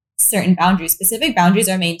maintain certain boundaries. Specific boundaries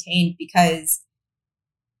are maintained because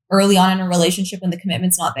early on in a relationship, when the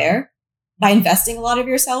commitment's not there, by investing a lot of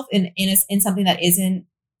yourself in something that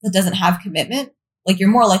doesn't have commitment, like you're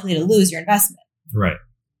more likely to lose your investment. Right.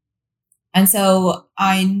 And so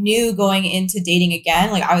I knew going into dating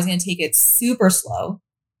again, like I was going to take it super slow,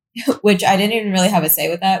 which I didn't even really have a say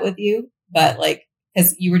with that with you, but like,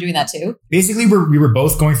 because you were doing that too. Basically, we were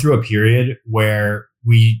both going through a period where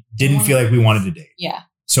we didn't feel like we wanted to date. Yeah.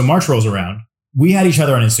 So March rolls around. We had each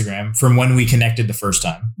other on Instagram from when we connected the first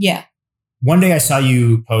time. Yeah. One day I saw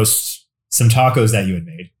you post some tacos that you had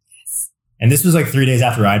made. Yes. And this was like 3 days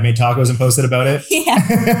after I'd made tacos and posted about it.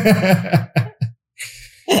 Yeah.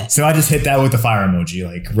 So I just hit that with the fire emoji,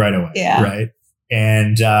 like right away. Yeah. Right.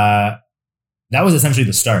 And that was essentially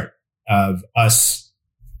the start of us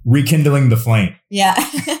rekindling the flame. Yeah.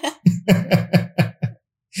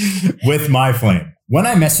 With my flame. When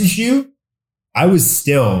I messaged you, I was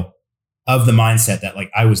still of the mindset that like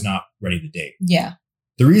I was not ready to date. Yeah.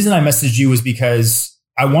 The reason I messaged you was because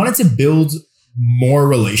I wanted to build more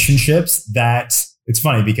relationships that, it's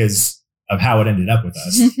funny because of how it ended up with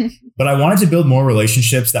us. But I wanted to build more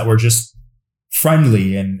relationships that were just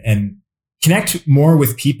friendly and connect more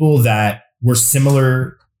with people that were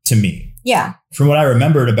similar to me. Yeah. From what I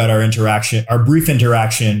remembered about our brief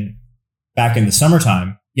interaction back in the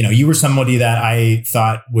summertime, you were somebody that I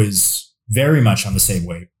thought was very much on the same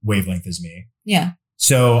wavelength as me. Yeah.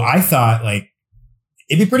 So I thought like,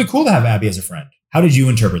 it'd be pretty cool to have Abby as a friend. How did you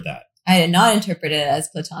interpret that? I did not interpret it as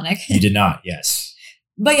platonic. You did not, yes.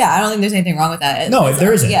 But yeah, I don't think there's anything wrong with that. No,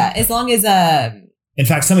 there isn't. Yeah, as long as... in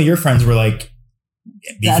fact, some of your friends were like,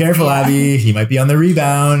 be careful, Abby. He might be on the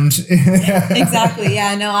rebound. Exactly.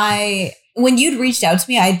 Yeah, no, when you'd reached out to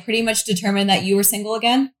me, I'd pretty much determined that you were single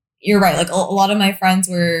again. You're right. Like a lot of my friends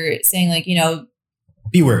were saying like,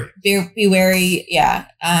 be wary. Be wary. Yeah.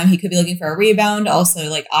 He could be looking for a rebound. Also,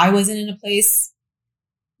 like I wasn't in a place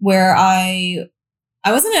where I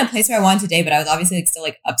wasn't in a place where I wanted to date, but I was obviously like still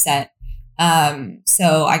like upset.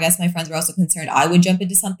 So I guess my friends were also concerned I would jump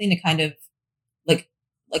into something to kind of like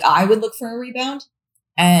I would look for a rebound.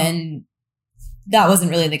 And that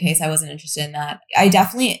wasn't really the case. I wasn't interested in that. I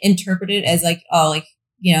definitely interpreted it as like, oh, like,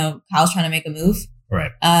 Kyle's trying to make a move.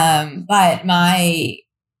 Right. But my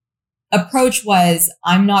approach was,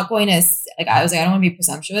 I'm not going to, like, I was like, I don't want to be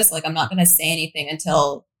presumptuous. Like, I'm not going to say anything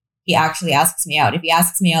until he actually asks me out. If he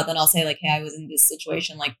asks me out, then I'll say like, hey, I was in this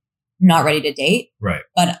situation, like not ready to date. Right.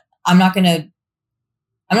 But I'm not going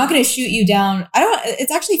to shoot you down.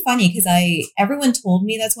 It's actually funny because everyone told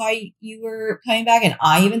me that's why you were coming back. And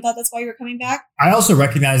I even thought that's why you were coming back. I also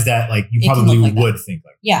recognize that like you probably would think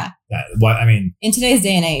like that. In today's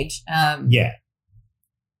day and age. Yeah.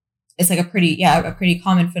 It's like a pretty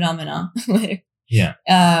common phenomenon. Yeah.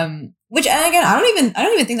 Which, and again, I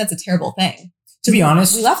don't even think that's a terrible thing. To be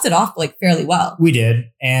honest, we left it off like fairly well. We did.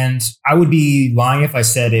 And I would be lying if I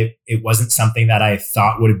said it wasn't something that I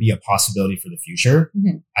thought would be a possibility for the future.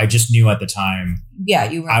 Mm-hmm. I just knew at the time. Yeah,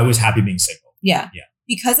 you were. I was happy being single. Yeah. Yeah.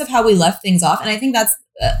 Because of how we left things off. And I think that's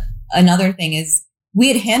another thing is we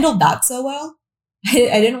had handled that so well. I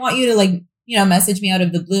didn't want you to like, message me out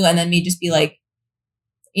of the blue and then me just be like,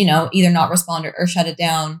 either not respond or shut it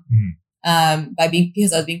down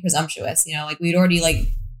because I was being presumptuous. Like we'd already like.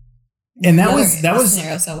 And that was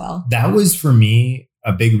scenario so well. That was for me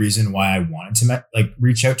a big reason why I wanted to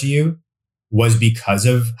reach out to you was because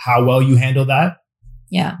of how well you handled that.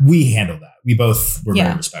 Yeah, we handled that. We both were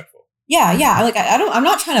very respectful. Yeah, yeah. Like I'm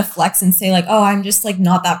not trying to flex and say like, oh, I'm just like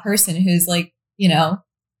not that person who's like gonna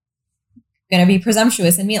be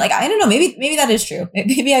presumptuous and me. Like I don't know. Maybe that is true.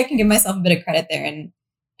 Maybe I can give myself a bit of credit there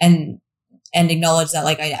and acknowledge that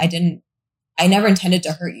like I never intended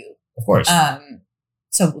to hurt you. Of course.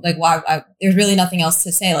 So like why there's really nothing else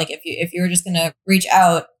to say. Like if you were just going to reach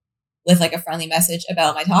out with like a friendly message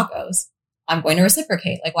about my tacos, I'm going to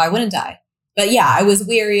reciprocate. Like why wouldn't I? But yeah, I was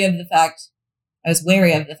wary of the fact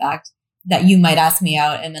that you might ask me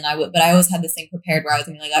out and then I would, but I always had this thing prepared where I was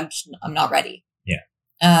going to be like, I'm not ready. Yeah.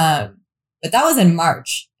 But that was in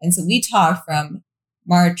March. And so we talked from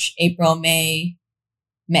March, April, May,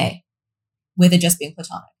 with it just being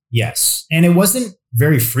platonic. Yes. And it wasn't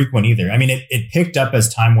very frequent either. I mean, it picked up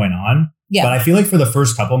as time went on. Yeah. But I feel like for the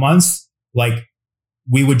first couple months, like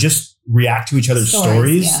we would just react to each other's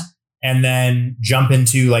stories and then jump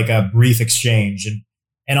into like a brief exchange.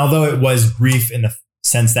 And although it was brief in the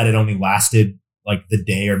sense that it only lasted like the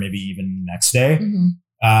day or maybe even the next day,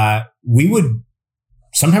 we would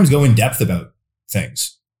sometimes go in depth about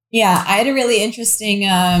things. Yeah. I had a really interesting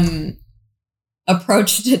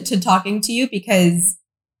approach to talking to you because,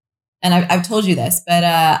 and I've told you this, but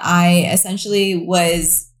I essentially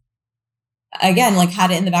was, again, like had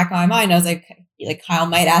it in the back of my mind. I was like Kyle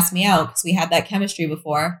might ask me out because we had that chemistry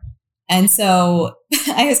before. And so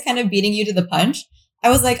I was kind of beating you to the punch. I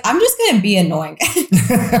was like, I'm just going to be annoying.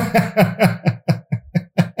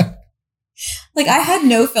 Like I had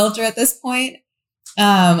no filter at this point.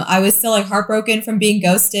 I was still like heartbroken from being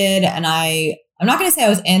ghosted. And I'm not going to say I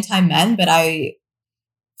was anti-men, but I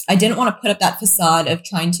didn't want to put up that facade of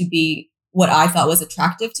trying to be what I thought was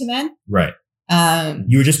attractive to men. Right.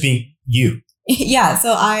 You were just being you. Yeah.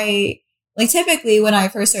 So I like typically when I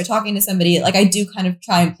first start talking to somebody, like I do kind of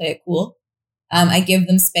try and play it cool. I give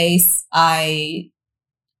them space. I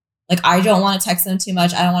don't want to text them too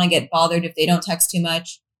much. I don't want to get bothered if they don't text too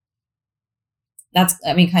much. That's,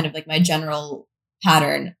 kind of like my general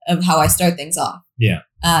pattern of how I start things off. Yeah.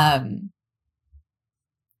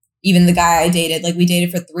 Even the guy I dated, like we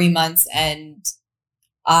dated for 3 months and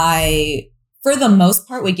I, for the most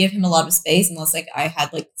part, would give him a lot of space unless like I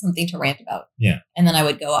had like something to rant about. Yeah. And then I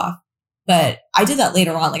would go off. But I did that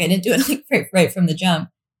later on. Like I didn't do it like right from the jump.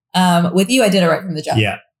 With you, I did it right from the jump.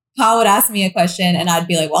 Yeah. Kyle would ask me a question and I'd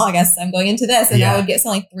be like, well, I guess I'm going into this. And I would get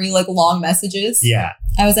some like 3 like long messages. Yeah.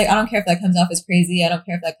 I was like, I don't care if that comes off as crazy. I don't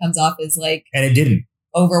care if that comes off as like. And it didn't.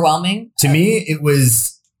 Overwhelming. To me, it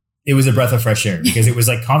was a breath of fresh air because it was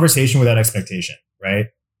like conversation without expectation. Right.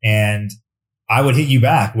 And I would hit you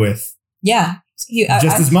back with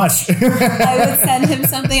just as much. I would send him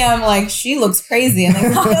something. I'm like, she looks crazy. And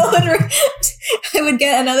then I would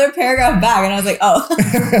get another paragraph back. And I was like, oh.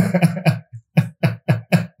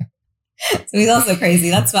 So he's also crazy.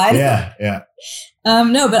 That's fine. Yeah. Yeah.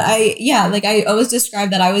 No, but I always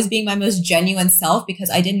described that I was being my most genuine self because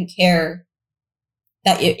I didn't care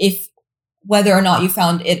that if whether or not you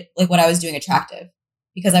found it, like what I was doing attractive,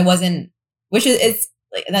 because I wasn't, which is, it's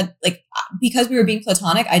like that, like, because we were being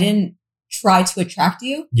platonic, I didn't try to attract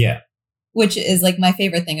you. Yeah. Which is like my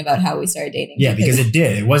favorite thing about how we started dating. Yeah. Because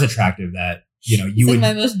it was attractive that, you would,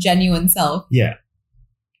 like my most genuine self. Yeah.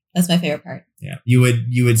 That's my favorite part. Yeah. You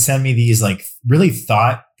would send me these like really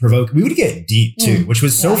thought provoking. We would get deep too, which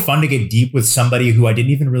was so fun to get deep with somebody who I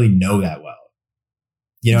didn't even really know that well.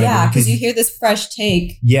 You know? Yeah. Because you hear this fresh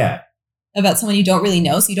take. Yeah. About someone you don't really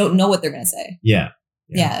know. So you don't know what they're going to say. Yeah.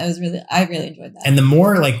 Yeah. I really enjoyed that. And the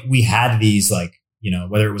more like we had these like,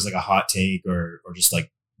 whether it was like a hot take or just like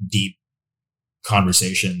deep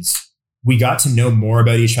conversations, we got to know more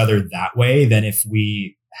about each other that way than if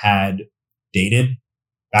we had dated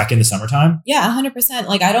back in the summertime. Yeah, 100%.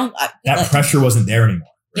 Like that pressure wasn't there anymore.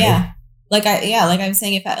 Right? Yeah. Like I'm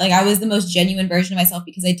saying, I was the most genuine version of myself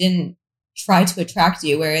because I didn't try to attract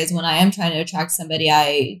you. Whereas when I am trying to attract somebody,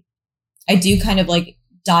 I do kind of like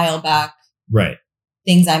dial back right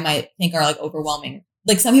things I might think are like overwhelming.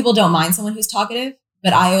 Like some people don't mind someone who's talkative,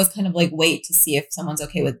 but I always kind of like wait to see if someone's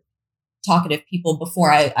okay with talkative people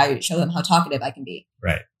before I show them how talkative I can be.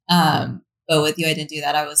 Right. But with you, I didn't do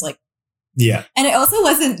that. I was like, yeah. And it also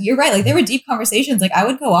wasn't, you're right. Like there were deep conversations. Like I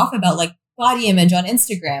would go off about like body image on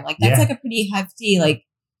Instagram. Like that's like a pretty hefty like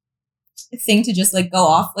thing to just like go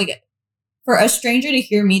off. Like for a stranger to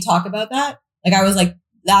hear me talk about that, like I was like,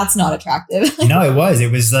 that's not attractive. No, it was.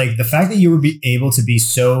 It was like the fact that you were able to be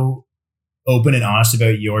so open and honest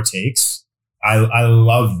about your takes. I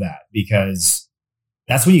love that because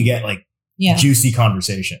that's when you get like juicy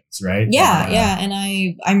conversations, right? Yeah. And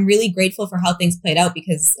I'm really grateful for how things played out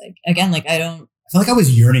because like, again, like I feel like I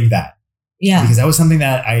was yearning that. Yeah. Because that was something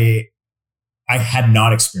that I had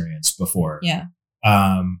not experienced before. Yeah.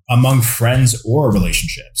 Among friends or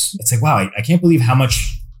relationships. It's like, wow, I can't believe how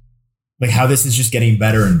much, like how this is just getting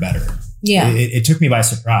better and better. Yeah. It took me by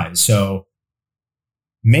surprise. So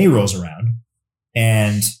May rolls around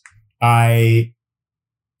and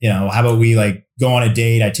how about we like go on a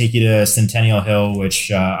date? I take you to Centennial Hill,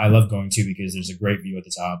 which I love going to because there's a great view at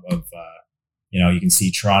the top of, you can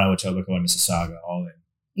see Toronto, Etobicoke, and Mississauga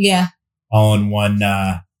all in one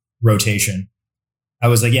rotation. I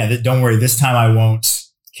was like, yeah, don't worry. This time I won't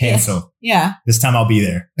cancel. Yeah. This time I'll be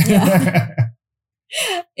there. Yeah.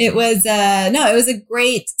 It was, it was a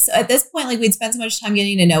great, so at this point, like we'd spent so much time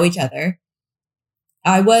getting to know each other.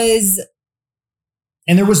 And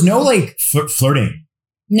there was no like flirting.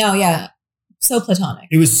 No. Yeah. So platonic.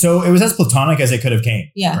 It was as platonic as it could have came.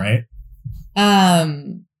 Yeah. Right.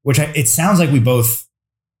 Which it sounds like we both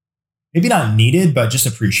maybe not needed, but just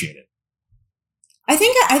appreciated. I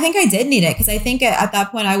think I did need it because I think at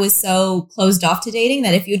that point I was so closed off to dating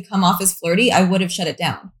that if you'd come off as flirty, I would have shut it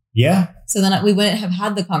down. Yeah. So then we wouldn't have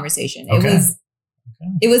had the conversation. Okay.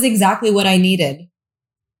 It was exactly what I needed.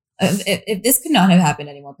 If this could not have happened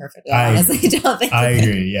any more perfectly, I honestly don't think. I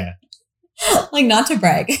agree. Yeah. Like not to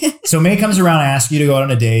brag. So May comes around, I ask you to go out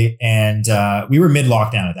on a date, and we were mid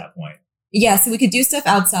lockdown at that point. Yeah, so we could do stuff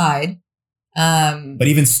outside. But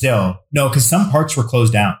even still, no, because some parks were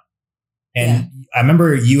closed down. And I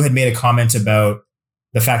remember you had made a comment about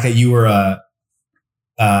the fact that you were a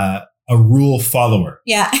rule follower.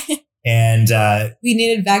 Yeah. And we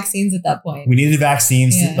needed vaccines at that point. We needed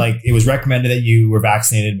vaccines. Yeah. Like it was recommended that you were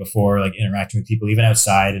vaccinated before like interacting with people, even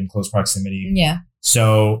outside in close proximity. Yeah.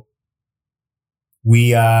 So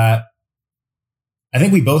we, I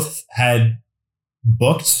think we both had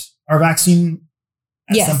booked our vaccine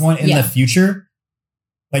at some point in the future,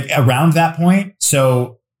 like around that point.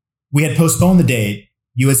 So we had postponed the date.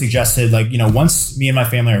 You had suggested like, once me and my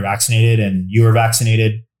family are vaccinated and you are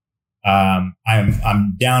vaccinated,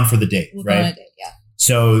 I'm down for the date. We'll right. Go on a date, yeah.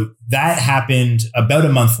 So that happened about a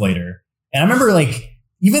month later. And I remember like,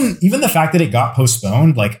 even the fact that it got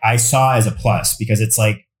postponed, like I saw as a plus because it's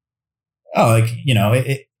like, oh, like,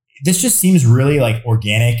 this just seems really like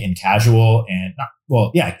organic and casual and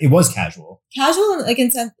it was casual. Casual, like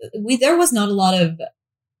in sense, there was not a lot of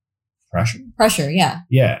pressure. Yeah.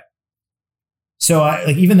 Yeah. So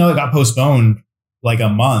even though it got postponed like a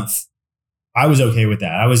month, I was okay with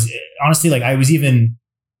that. I was honestly like, I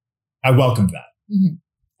welcomed that. Mm-hmm.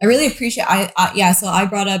 I really appreciate, so I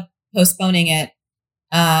brought up postponing it.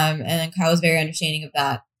 And then Kyle was very understanding of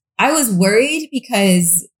that. I was worried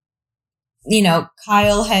because,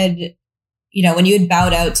 Kyle had when you had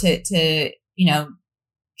bowed out to,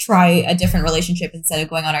 try a different relationship instead of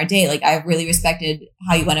going on our date, like I really respected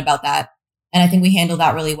how you went about that. And I think we handled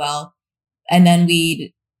that really well. And then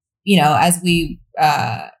as we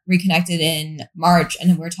reconnected in March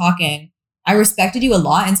and we're talking, I respected you a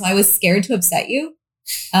lot. And so I was scared to upset you.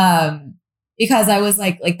 Because I was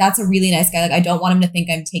like, that's a really nice guy. Like, I don't want him to think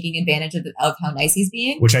I'm taking advantage of how nice he's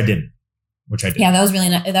being. Which I didn't. Yeah, that was really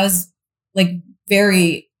nice. That was like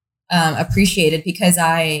very appreciated because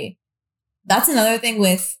that's another thing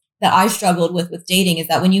that I struggled with dating is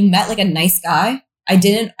that when you met like a nice guy, I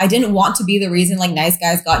didn't want to be the reason like nice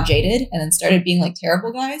guys got jaded and then started being like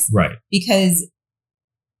terrible guys. Right. Because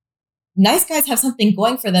nice guys have something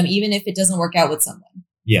going for them, even if it doesn't work out with someone.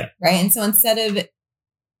 Yeah. Right. And so instead of,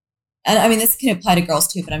 and I mean, this can apply to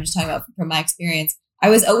girls too, but I'm just talking about from my experience. I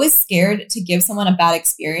was always scared to give someone a bad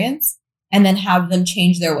experience and then have them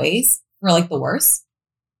change their ways for like the worse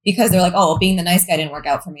because they're like, oh, well, being the nice guy didn't work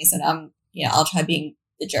out for me. So now I'll try being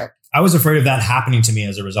the jerk. I was afraid of that happening to me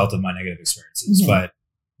as a result of my negative experiences, Mm-hmm. but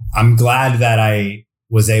I'm glad that I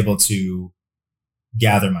was able to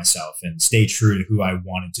gather myself and stay true to who I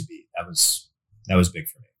wanted to be. That was big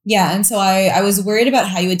for me. Yeah. And so I was worried about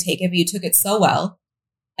how you would take it, but you took it so well.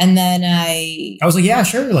 And then I was like, yeah,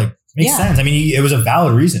 sure. Like makes sense. I mean, it was a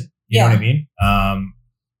valid reason. You know what I mean?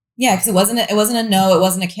 Yeah. Cause it wasn't a no, it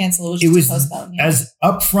wasn't a cancel. It was just a postpone. Yeah. As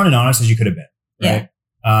upfront and honest as you could have been. Right.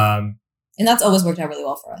 Yeah. And that's always worked out really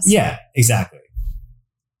well for us. Yeah, exactly.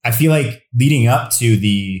 I feel like leading up to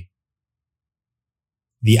the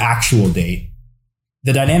actual date,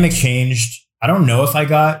 the dynamic changed. I don't know if I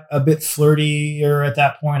got a bit flirtier at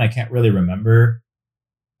that point. I can't really remember.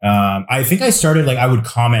 I think I started I would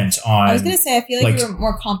comment on. I was going to say, I feel like you were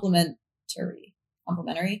more complimentary.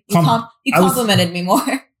 You complimented me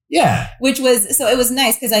more. Yeah. Which was, so it was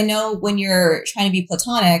nice because I know when you're trying to be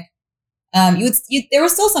platonic, there were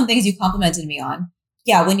still some things you complimented me on.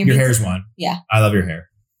 Yeah. When your hair's one. Yeah. I love your hair.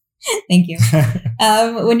 Thank you.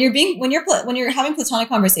 When you're having platonic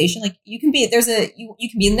conversation, like you can be, you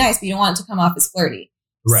can be nice, but you don't want it to come off as flirty.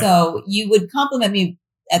 Right. So you would compliment me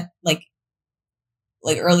at like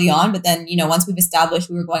early on, but then, once we've established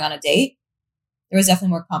we were going on a date, there was definitely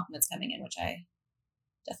more compliments coming in, which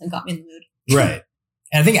definitely got me in the mood. Right.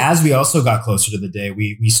 And I think as we also got closer to the day,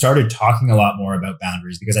 we started talking a lot more about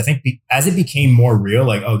boundaries because I think as it became more real,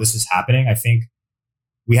 like, oh, this is happening. I think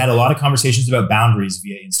we had a lot of conversations about boundaries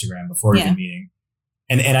via Instagram before even meeting.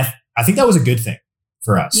 And I think that was a good thing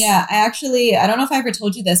for us. Yeah. I don't know if I ever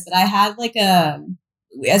told you this, but I had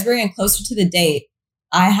as we were getting closer to the date,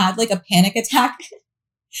 I had a panic attack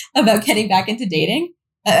about getting back into dating.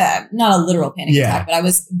 Not a literal panic attack, but I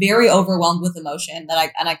was very overwhelmed with emotion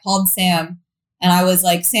I called Sam and I was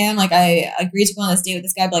like, Sam, I agreed to go on this date with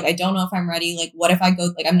this guy, but I don't know if I'm ready. What if I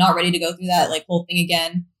go, I'm not ready to go through that whole thing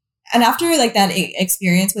again. And after that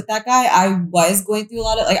experience with that guy, I was going through a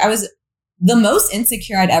lot of, I was the most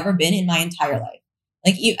insecure I'd ever been in my entire life.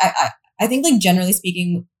 I think generally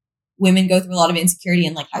speaking, women go through a lot of insecurity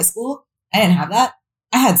in high school. I didn't have that.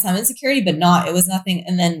 I had some insecurity, but it was nothing.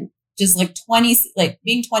 And then just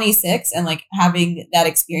being 26 and having that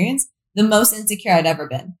experience, the most insecure I'd ever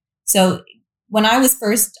been. So when I was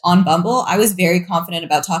first on Bumble, I was very confident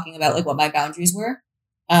about talking about what my boundaries were,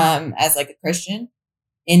 as a Christian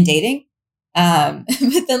in dating. But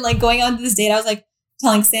then going on to this date, I was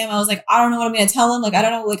telling Sam, I was I don't know what I'm going to tell him. I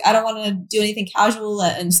don't know, I don't want to do anything casual.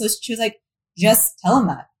 And so she was just tell him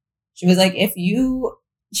that. She was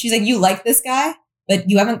you like this guy, but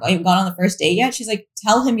you haven't gone on the first date yet. She's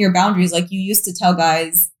tell him your boundaries. You used to tell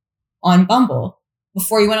guys on Bumble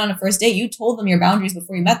before you went on a first date, you told them your boundaries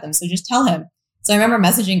before you met them. So just tell him. So I remember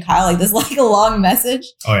messaging Kyle this a long message.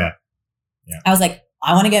 Oh yeah. Yeah. I was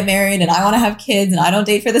I want to get married and I want to have kids and I don't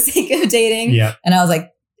date for the sake of dating. Yeah. And I was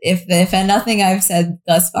if nothing I've said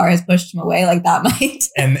thus far has pushed him away, that might.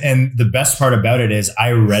 And the best part about it is I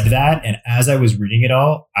read that, and as I was reading it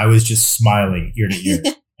all, I was just smiling ear to ear.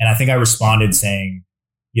 And I think I responded saying,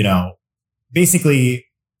 basically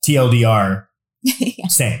TLDR,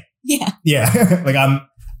 same. Yeah. Yeah.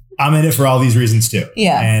 I'm in it for all these reasons too.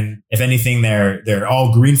 Yeah. And if anything, they're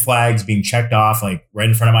all green flags being checked off right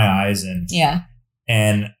in front of my eyes. And yeah.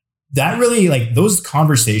 And that really those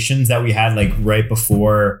conversations that we had right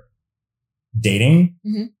before dating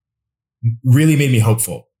really made me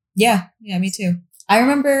hopeful. Yeah. Yeah, me too. I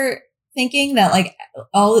remember thinking that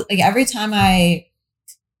every time I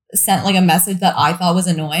sent a message that I thought was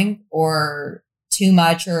annoying or too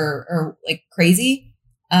much or crazy,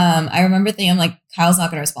 I remember thinking Kyle's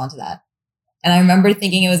not going to respond to that. And I remember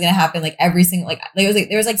thinking it was going to happen every single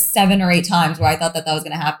there was 7 or 8 times where I thought that was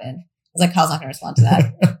going to happen. was like, Kyle's not going to respond to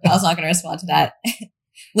that. Kyle's not going to respond to that.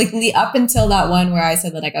 Like up until that one where I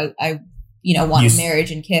said that I wanted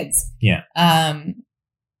marriage and kids. Yeah. I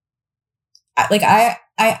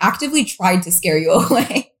actively tried to scare you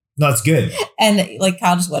away. No, it's good. And like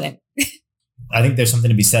Kyle just wouldn't. I think there's something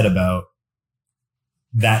to be said about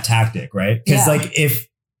that tactic, right? Because like if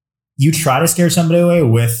you try to scare somebody away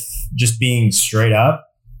with just being straight up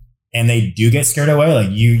and they do get scared away, like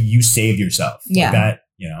you saved yourself. Yeah. Like that,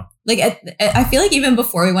 you know. Like I feel like even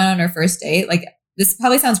before we went on our first date, like this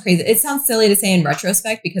probably sounds crazy. It sounds silly to say in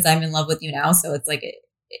retrospect because I'm in love with you now. So it's like,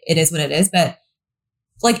 it is what it is. But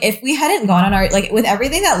like if we hadn't gone on our, like with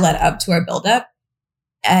everything that led up to our buildup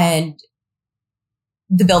and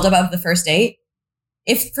the buildup of the first date,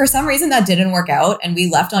 if for some reason that didn't work out and we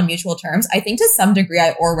left on mutual terms, I think to some degree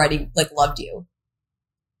I already like loved you.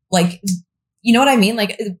 Like, you know what I mean?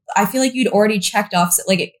 Like, I feel like you'd already checked off so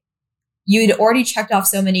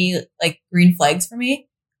many like green flags for me.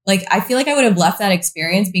 Like, I feel like I would have left that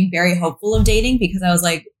experience being very hopeful of dating because I was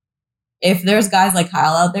like, if there's guys like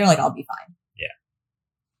Kyle out there, like I'll be fine. Yeah.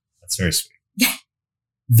 That's very sweet.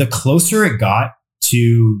 The closer it got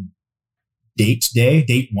to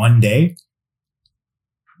date one day,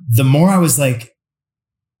 the more I was like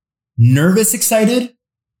nervous, excited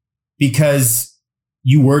because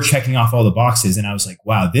you were checking off all the boxes. And I was like,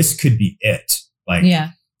 wow, this could be it. Like,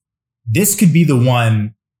 this could be the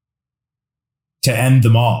one to end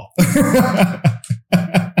them all.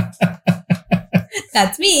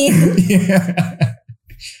 That's me. Yeah.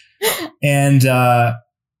 And I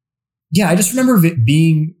just remember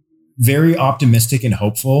being very optimistic and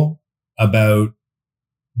hopeful about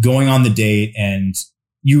going on the date, and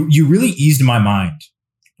you really eased my mind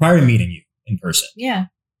prior to meeting you in person. Yeah.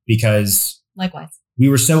 Because likewise, we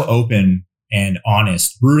were so open and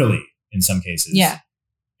honest, brutally in some cases. Yeah.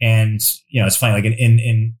 And, it's funny, like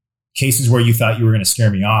in cases where you thought you were going to scare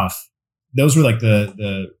me off, those were like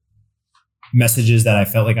the messages that I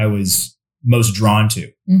felt like I was most drawn to.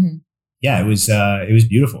 Mm-hmm. Yeah, it was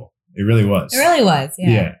beautiful. It really was. It really was. Yeah.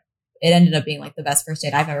 Yeah. It ended up being like the best first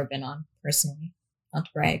date I've ever been on personally. Not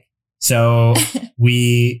to brag. So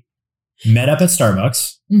we met up at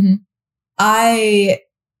Starbucks. Mm-hmm. I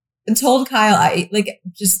told Kyle, I like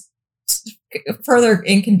just further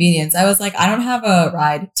inconvenience. I was like, I don't have a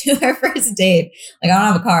ride to our first date. Like, I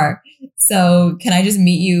don't have a car. So can I just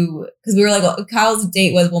meet you? Because we were like, well, Kyle's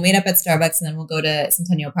date was we'll meet up at Starbucks and then we'll go to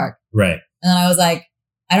Centennial Park. Right. And then I was like,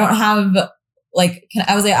 I don't have like,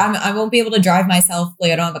 I won't be able to drive myself.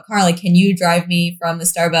 Like, I don't have a car. Like, can you drive me from the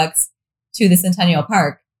Starbucks to the Centennial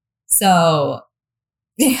Park? So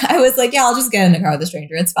I was like, yeah, I'll just get in the car with a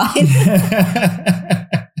stranger. It's fine.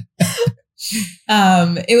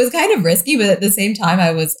 It was kind of risky, but at the same time,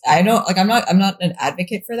 I'm not an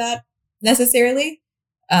advocate for that necessarily.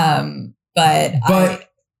 But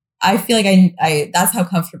I feel like I that's how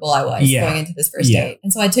comfortable I was going into this first date.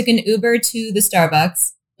 And so I took an Uber to the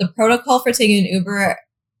Starbucks. The protocol for taking an Uber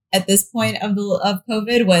at this point of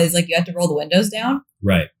COVID was like, you had to roll the windows down.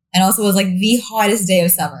 Right. And also it was like the hottest day of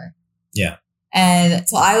summer. Yeah. And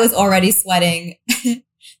so I was already sweating.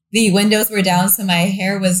 The windows were down, so my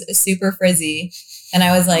hair was super frizzy. And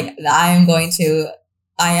I was like, I am going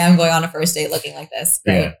on a first date looking like this.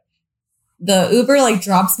 Great. Yeah. The Uber like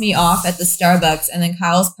drops me off at the Starbucks, and then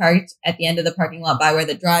Kyle's parked at the end of the parking lot by where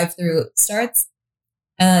the drive-through starts.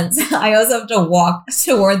 And I also have to walk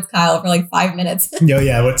towards Kyle for like 5 minutes.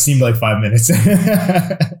 Yeah, what seemed like 5 minutes.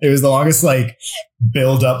 It was the longest like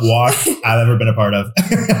build-up walk I've ever been a part of.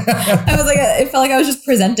 I was like, it felt like I was just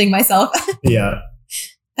presenting myself. Yeah.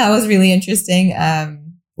 That was really interesting.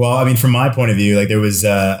 Well, I mean, from my point of view, like there was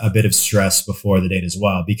a bit of stress before the date as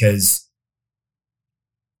well, because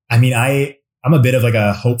I mean, I'm a bit of like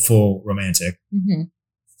a hopeful romantic, mm-hmm.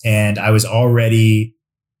 and I was already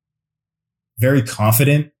very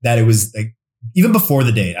confident that it was like, even before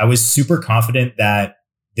the date, I was super confident that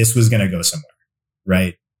this was going to go somewhere,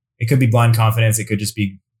 right? It could be blind confidence. It could just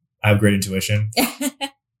be, I have great intuition.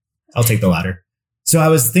 I'll take the latter. So I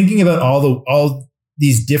was thinking about all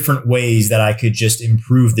these different ways that I could just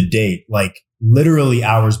improve the date, like literally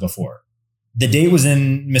hours before. The date was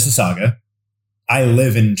in Mississauga. I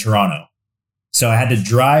live in Toronto. So I had to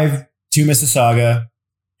drive to Mississauga,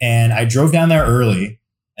 and I drove down there early,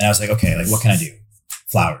 and I was like, okay, like what can I do?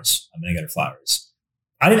 Flowers. I'm going to get her flowers.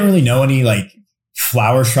 I didn't really know any like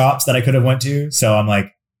flower shops that I could have went to. So I'm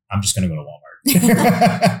like, I'm just going to go to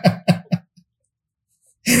Walmart.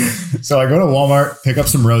 So I go to Walmart, pick up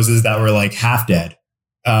some roses that were like half dead.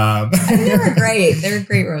 They were great. They were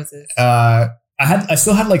great roses. I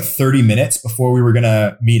still had like 30 minutes before we were going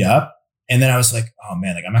to meet up. And then I was like, oh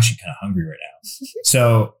man, like I'm actually kind of hungry right now.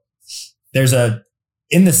 So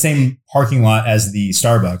in the same parking lot as the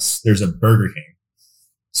Starbucks, there's a Burger King.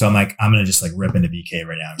 So I'm like, I'm going to just like rip into BK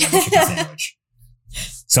right now and grab a chicken sandwich.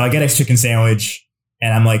 So I get a chicken sandwich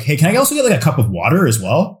and I'm like, hey, can I also get like a cup of water as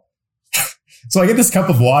well? So I get this cup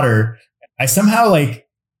of water. I somehow like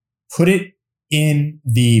put it in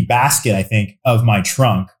the basket, I think, of my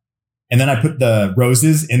trunk. And then I put the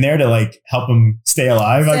roses in there to like help them stay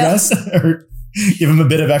alive, I guess, or give them a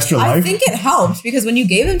bit of extra life. I think it helped because when you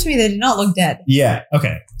gave them to me, they did not look dead. Yeah.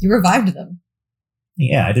 Okay. You revived them.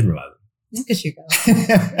 Yeah, I did revive them. Look at you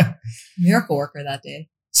go. Miracle worker that day.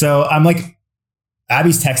 So I'm like,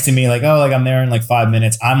 Abby's texting me like, oh, like I'm there in like 5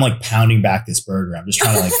 minutes. I'm like pounding back this burger. I'm just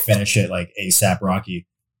trying to like finish it like ASAP Rocky.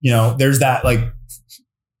 You know, there's that like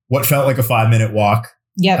what felt like a 5-minute walk.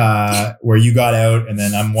 Yep. Where you got out and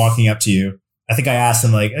then I'm walking up to you. I think I asked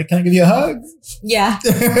him like, hey, can I give you a hug? Yeah.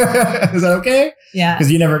 Is that okay? Yeah.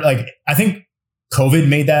 Because you never like, I think COVID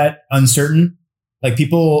made that uncertain. Like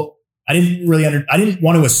people, I didn't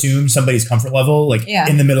want to assume somebody's comfort level like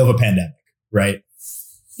in the middle of a pandemic. Right.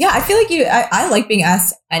 Yeah. I feel like I like being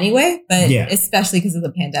asked anyway, but especially because of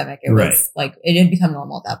the pandemic, it was like, it didn't become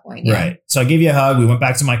normal at that point. Yeah. Right. So I gave you a hug. We went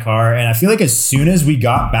back to my car and I feel like as soon as we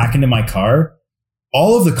got back into my car,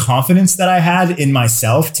 all of the confidence that I had in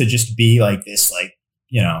myself to just be like this, like,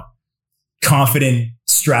 you know, confident,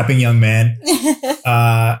 strapping young man,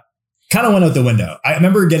 kind of went out the window. I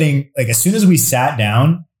remember getting like, as soon as we sat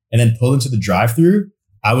down and then pulled into the drive-thru,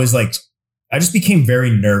 I was like, I just became very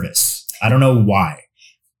nervous. I don't know why.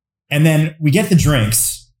 And then we get the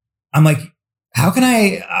drinks. I'm like, how can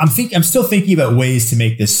I'm still thinking about ways to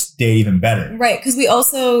make this day even better. Right. Because we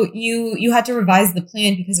also, you had to revise the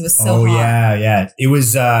plan because it was so hot. Yeah. It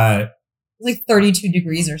was like 32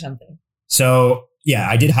 degrees or something. So yeah,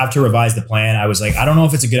 I did have to revise the plan. I was like, I don't know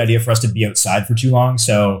if it's a good idea for us to be outside for too long.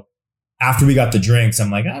 So after we got the drinks, I'm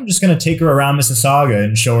like, I'm just going to take her around Mississauga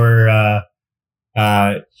and show her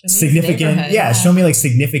significant. Yeah, show me like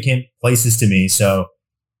significant places to me. So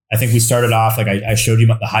I think we started off, like I showed you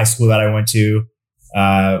the high school that I went to.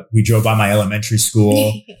 We drove by my elementary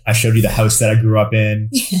school. I showed you the house that I grew up in.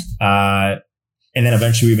 And then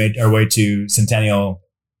eventually we made our way to Centennial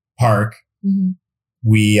Park. Mm-hmm.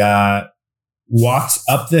 We walked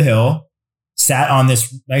up the hill, sat on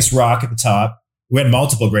this nice rock at the top. We had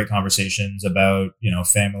multiple great conversations about, you know,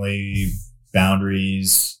 family,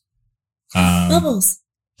 boundaries. Bubbles.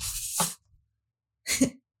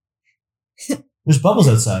 There's bubbles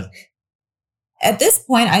outside. At this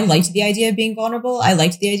point, I liked the idea of being vulnerable. I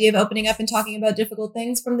liked the idea of opening up and talking about difficult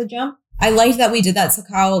things from the jump. I liked that we did that. So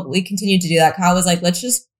we continued to do that. Kyle was like, let's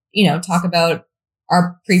just, you know, talk about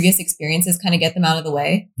our previous experiences, kind of get them out of the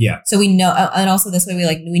way. Yeah. So we know, and also this way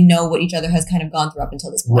we know what each other has kind of gone through up until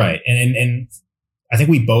this point. Right. And I think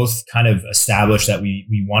we both kind of established that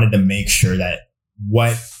we wanted to make sure that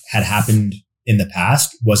what had happened in the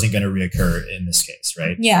past wasn't going to reoccur in this case,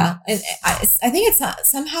 right? Yeah. I think it's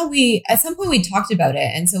somehow at some point we talked about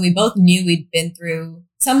it. And so we both knew we'd been through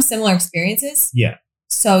some similar experiences. Yeah.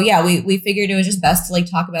 So yeah, we figured it was just best to like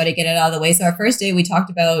talk about it, get it out of the way. So our first day we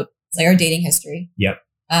talked about like our dating history. Yep.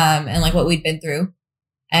 And like what we'd been through.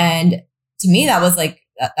 And to me, that was like,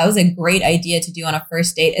 that was a great idea to do on a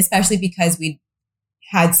first date, especially because we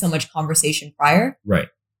had so much conversation prior. Right.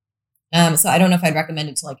 So I don't know if I'd recommend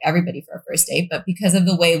it to like everybody for a first date, but because of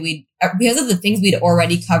the things we'd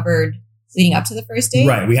already covered leading up to the first date.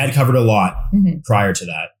 Right. We had covered a lot prior to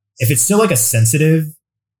that. If it's still like a sensitive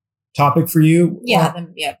topic for you. Yeah.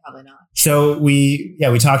 Then probably not. So we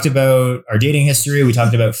talked about our dating history. We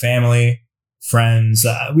talked about family, friends.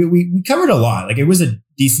 We covered a lot. Like it was a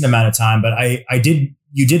decent amount of time, but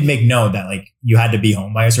you did make note that like you had to be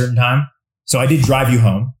home by a certain time. So I did drive you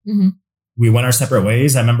home. Mm-hmm. We went our separate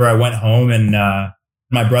ways. I remember I went home and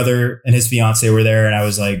my brother and his fiance were there. And I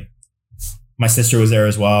was like, my sister was there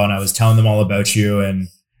as well. And I was telling them all about you. And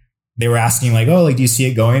they were asking like, oh, like, do you see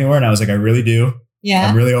it going anywhere? And I was like, I really do. Yeah.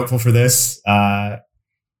 I'm really hopeful for this. I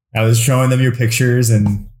was showing them your pictures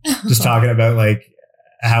and just talking about like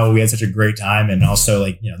how we had such a great time. And also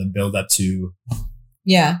like, you know, the build up to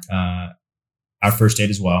our first date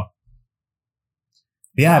as well.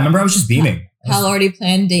 But yeah, I remember I was just beaming. Kyle already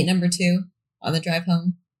planned date number 2 on the drive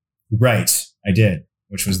home. Right. I did,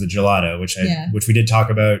 which was the gelato, which we did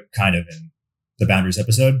talk about kind of in the boundaries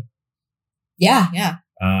episode. Yeah. Yeah.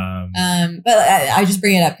 But I just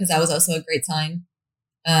bring it up because that was also a great sign.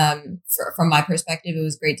 From my perspective, it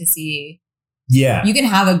was great to see. Yeah. You can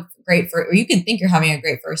have a great or you can think you're having a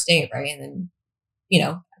great first date, right? And then, you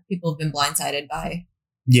know, people have been blindsided by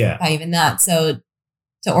even that. So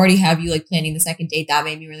to already have you like planning the second date, that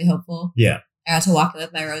made me really hopeful. Yeah. I got to walk in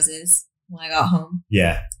with my roses when I got home.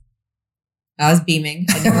 Yeah. I was beaming.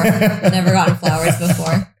 I'd never gotten flowers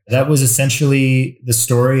before. That was essentially the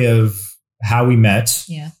story of how we met.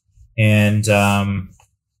 Yeah. And I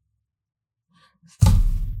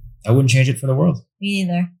wouldn't change it for the world. Me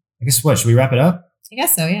neither. I guess what? Should we wrap it up? I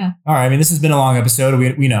guess so, yeah. All right. I mean, this has been a long episode.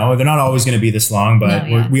 We know they're not always going to be this long, but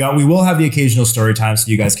we will have the occasional story time so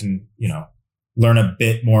you guys can, learn a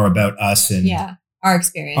bit more about us and our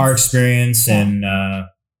experience. And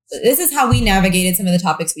this is how we navigated some of the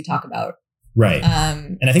topics we talk about. Right.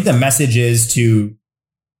 And I think the message is to,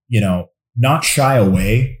 not shy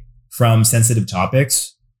away from sensitive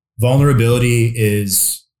topics. Vulnerability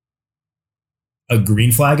is a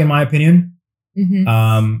green flag, in my opinion.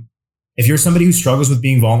 Mm-hmm. If you're somebody who struggles with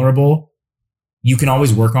being vulnerable, you can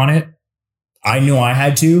always work on it. I knew I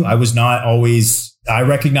had to. I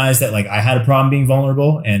recognized that I had a problem being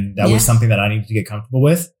vulnerable, and that was something that I needed to get comfortable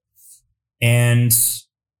with. And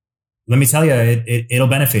let me tell you, it'll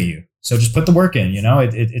benefit you. So just put the work in,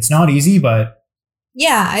 it's not easy, but.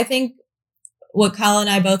 Yeah, I think what Kyle and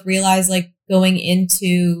I both realized, going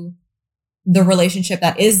into the relationship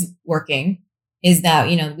that is working, is that,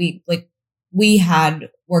 we had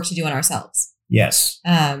work to do on ourselves. Yes.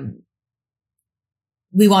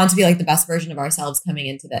 We wanted to be the best version of ourselves coming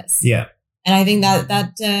into this. Yeah. And I think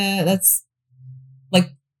that's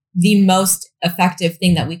the most effective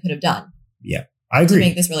thing that we could have done. Yeah, I agree. To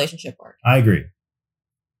make this relationship work. I agree.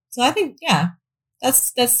 So I think,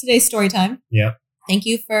 that's today's story time. Yeah. Thank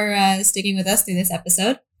you for sticking with us through this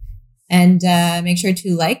episode. And make sure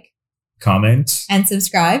to comment, and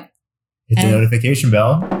subscribe. Hit the notification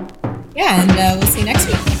bell. Yeah, and we'll see you next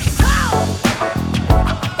week.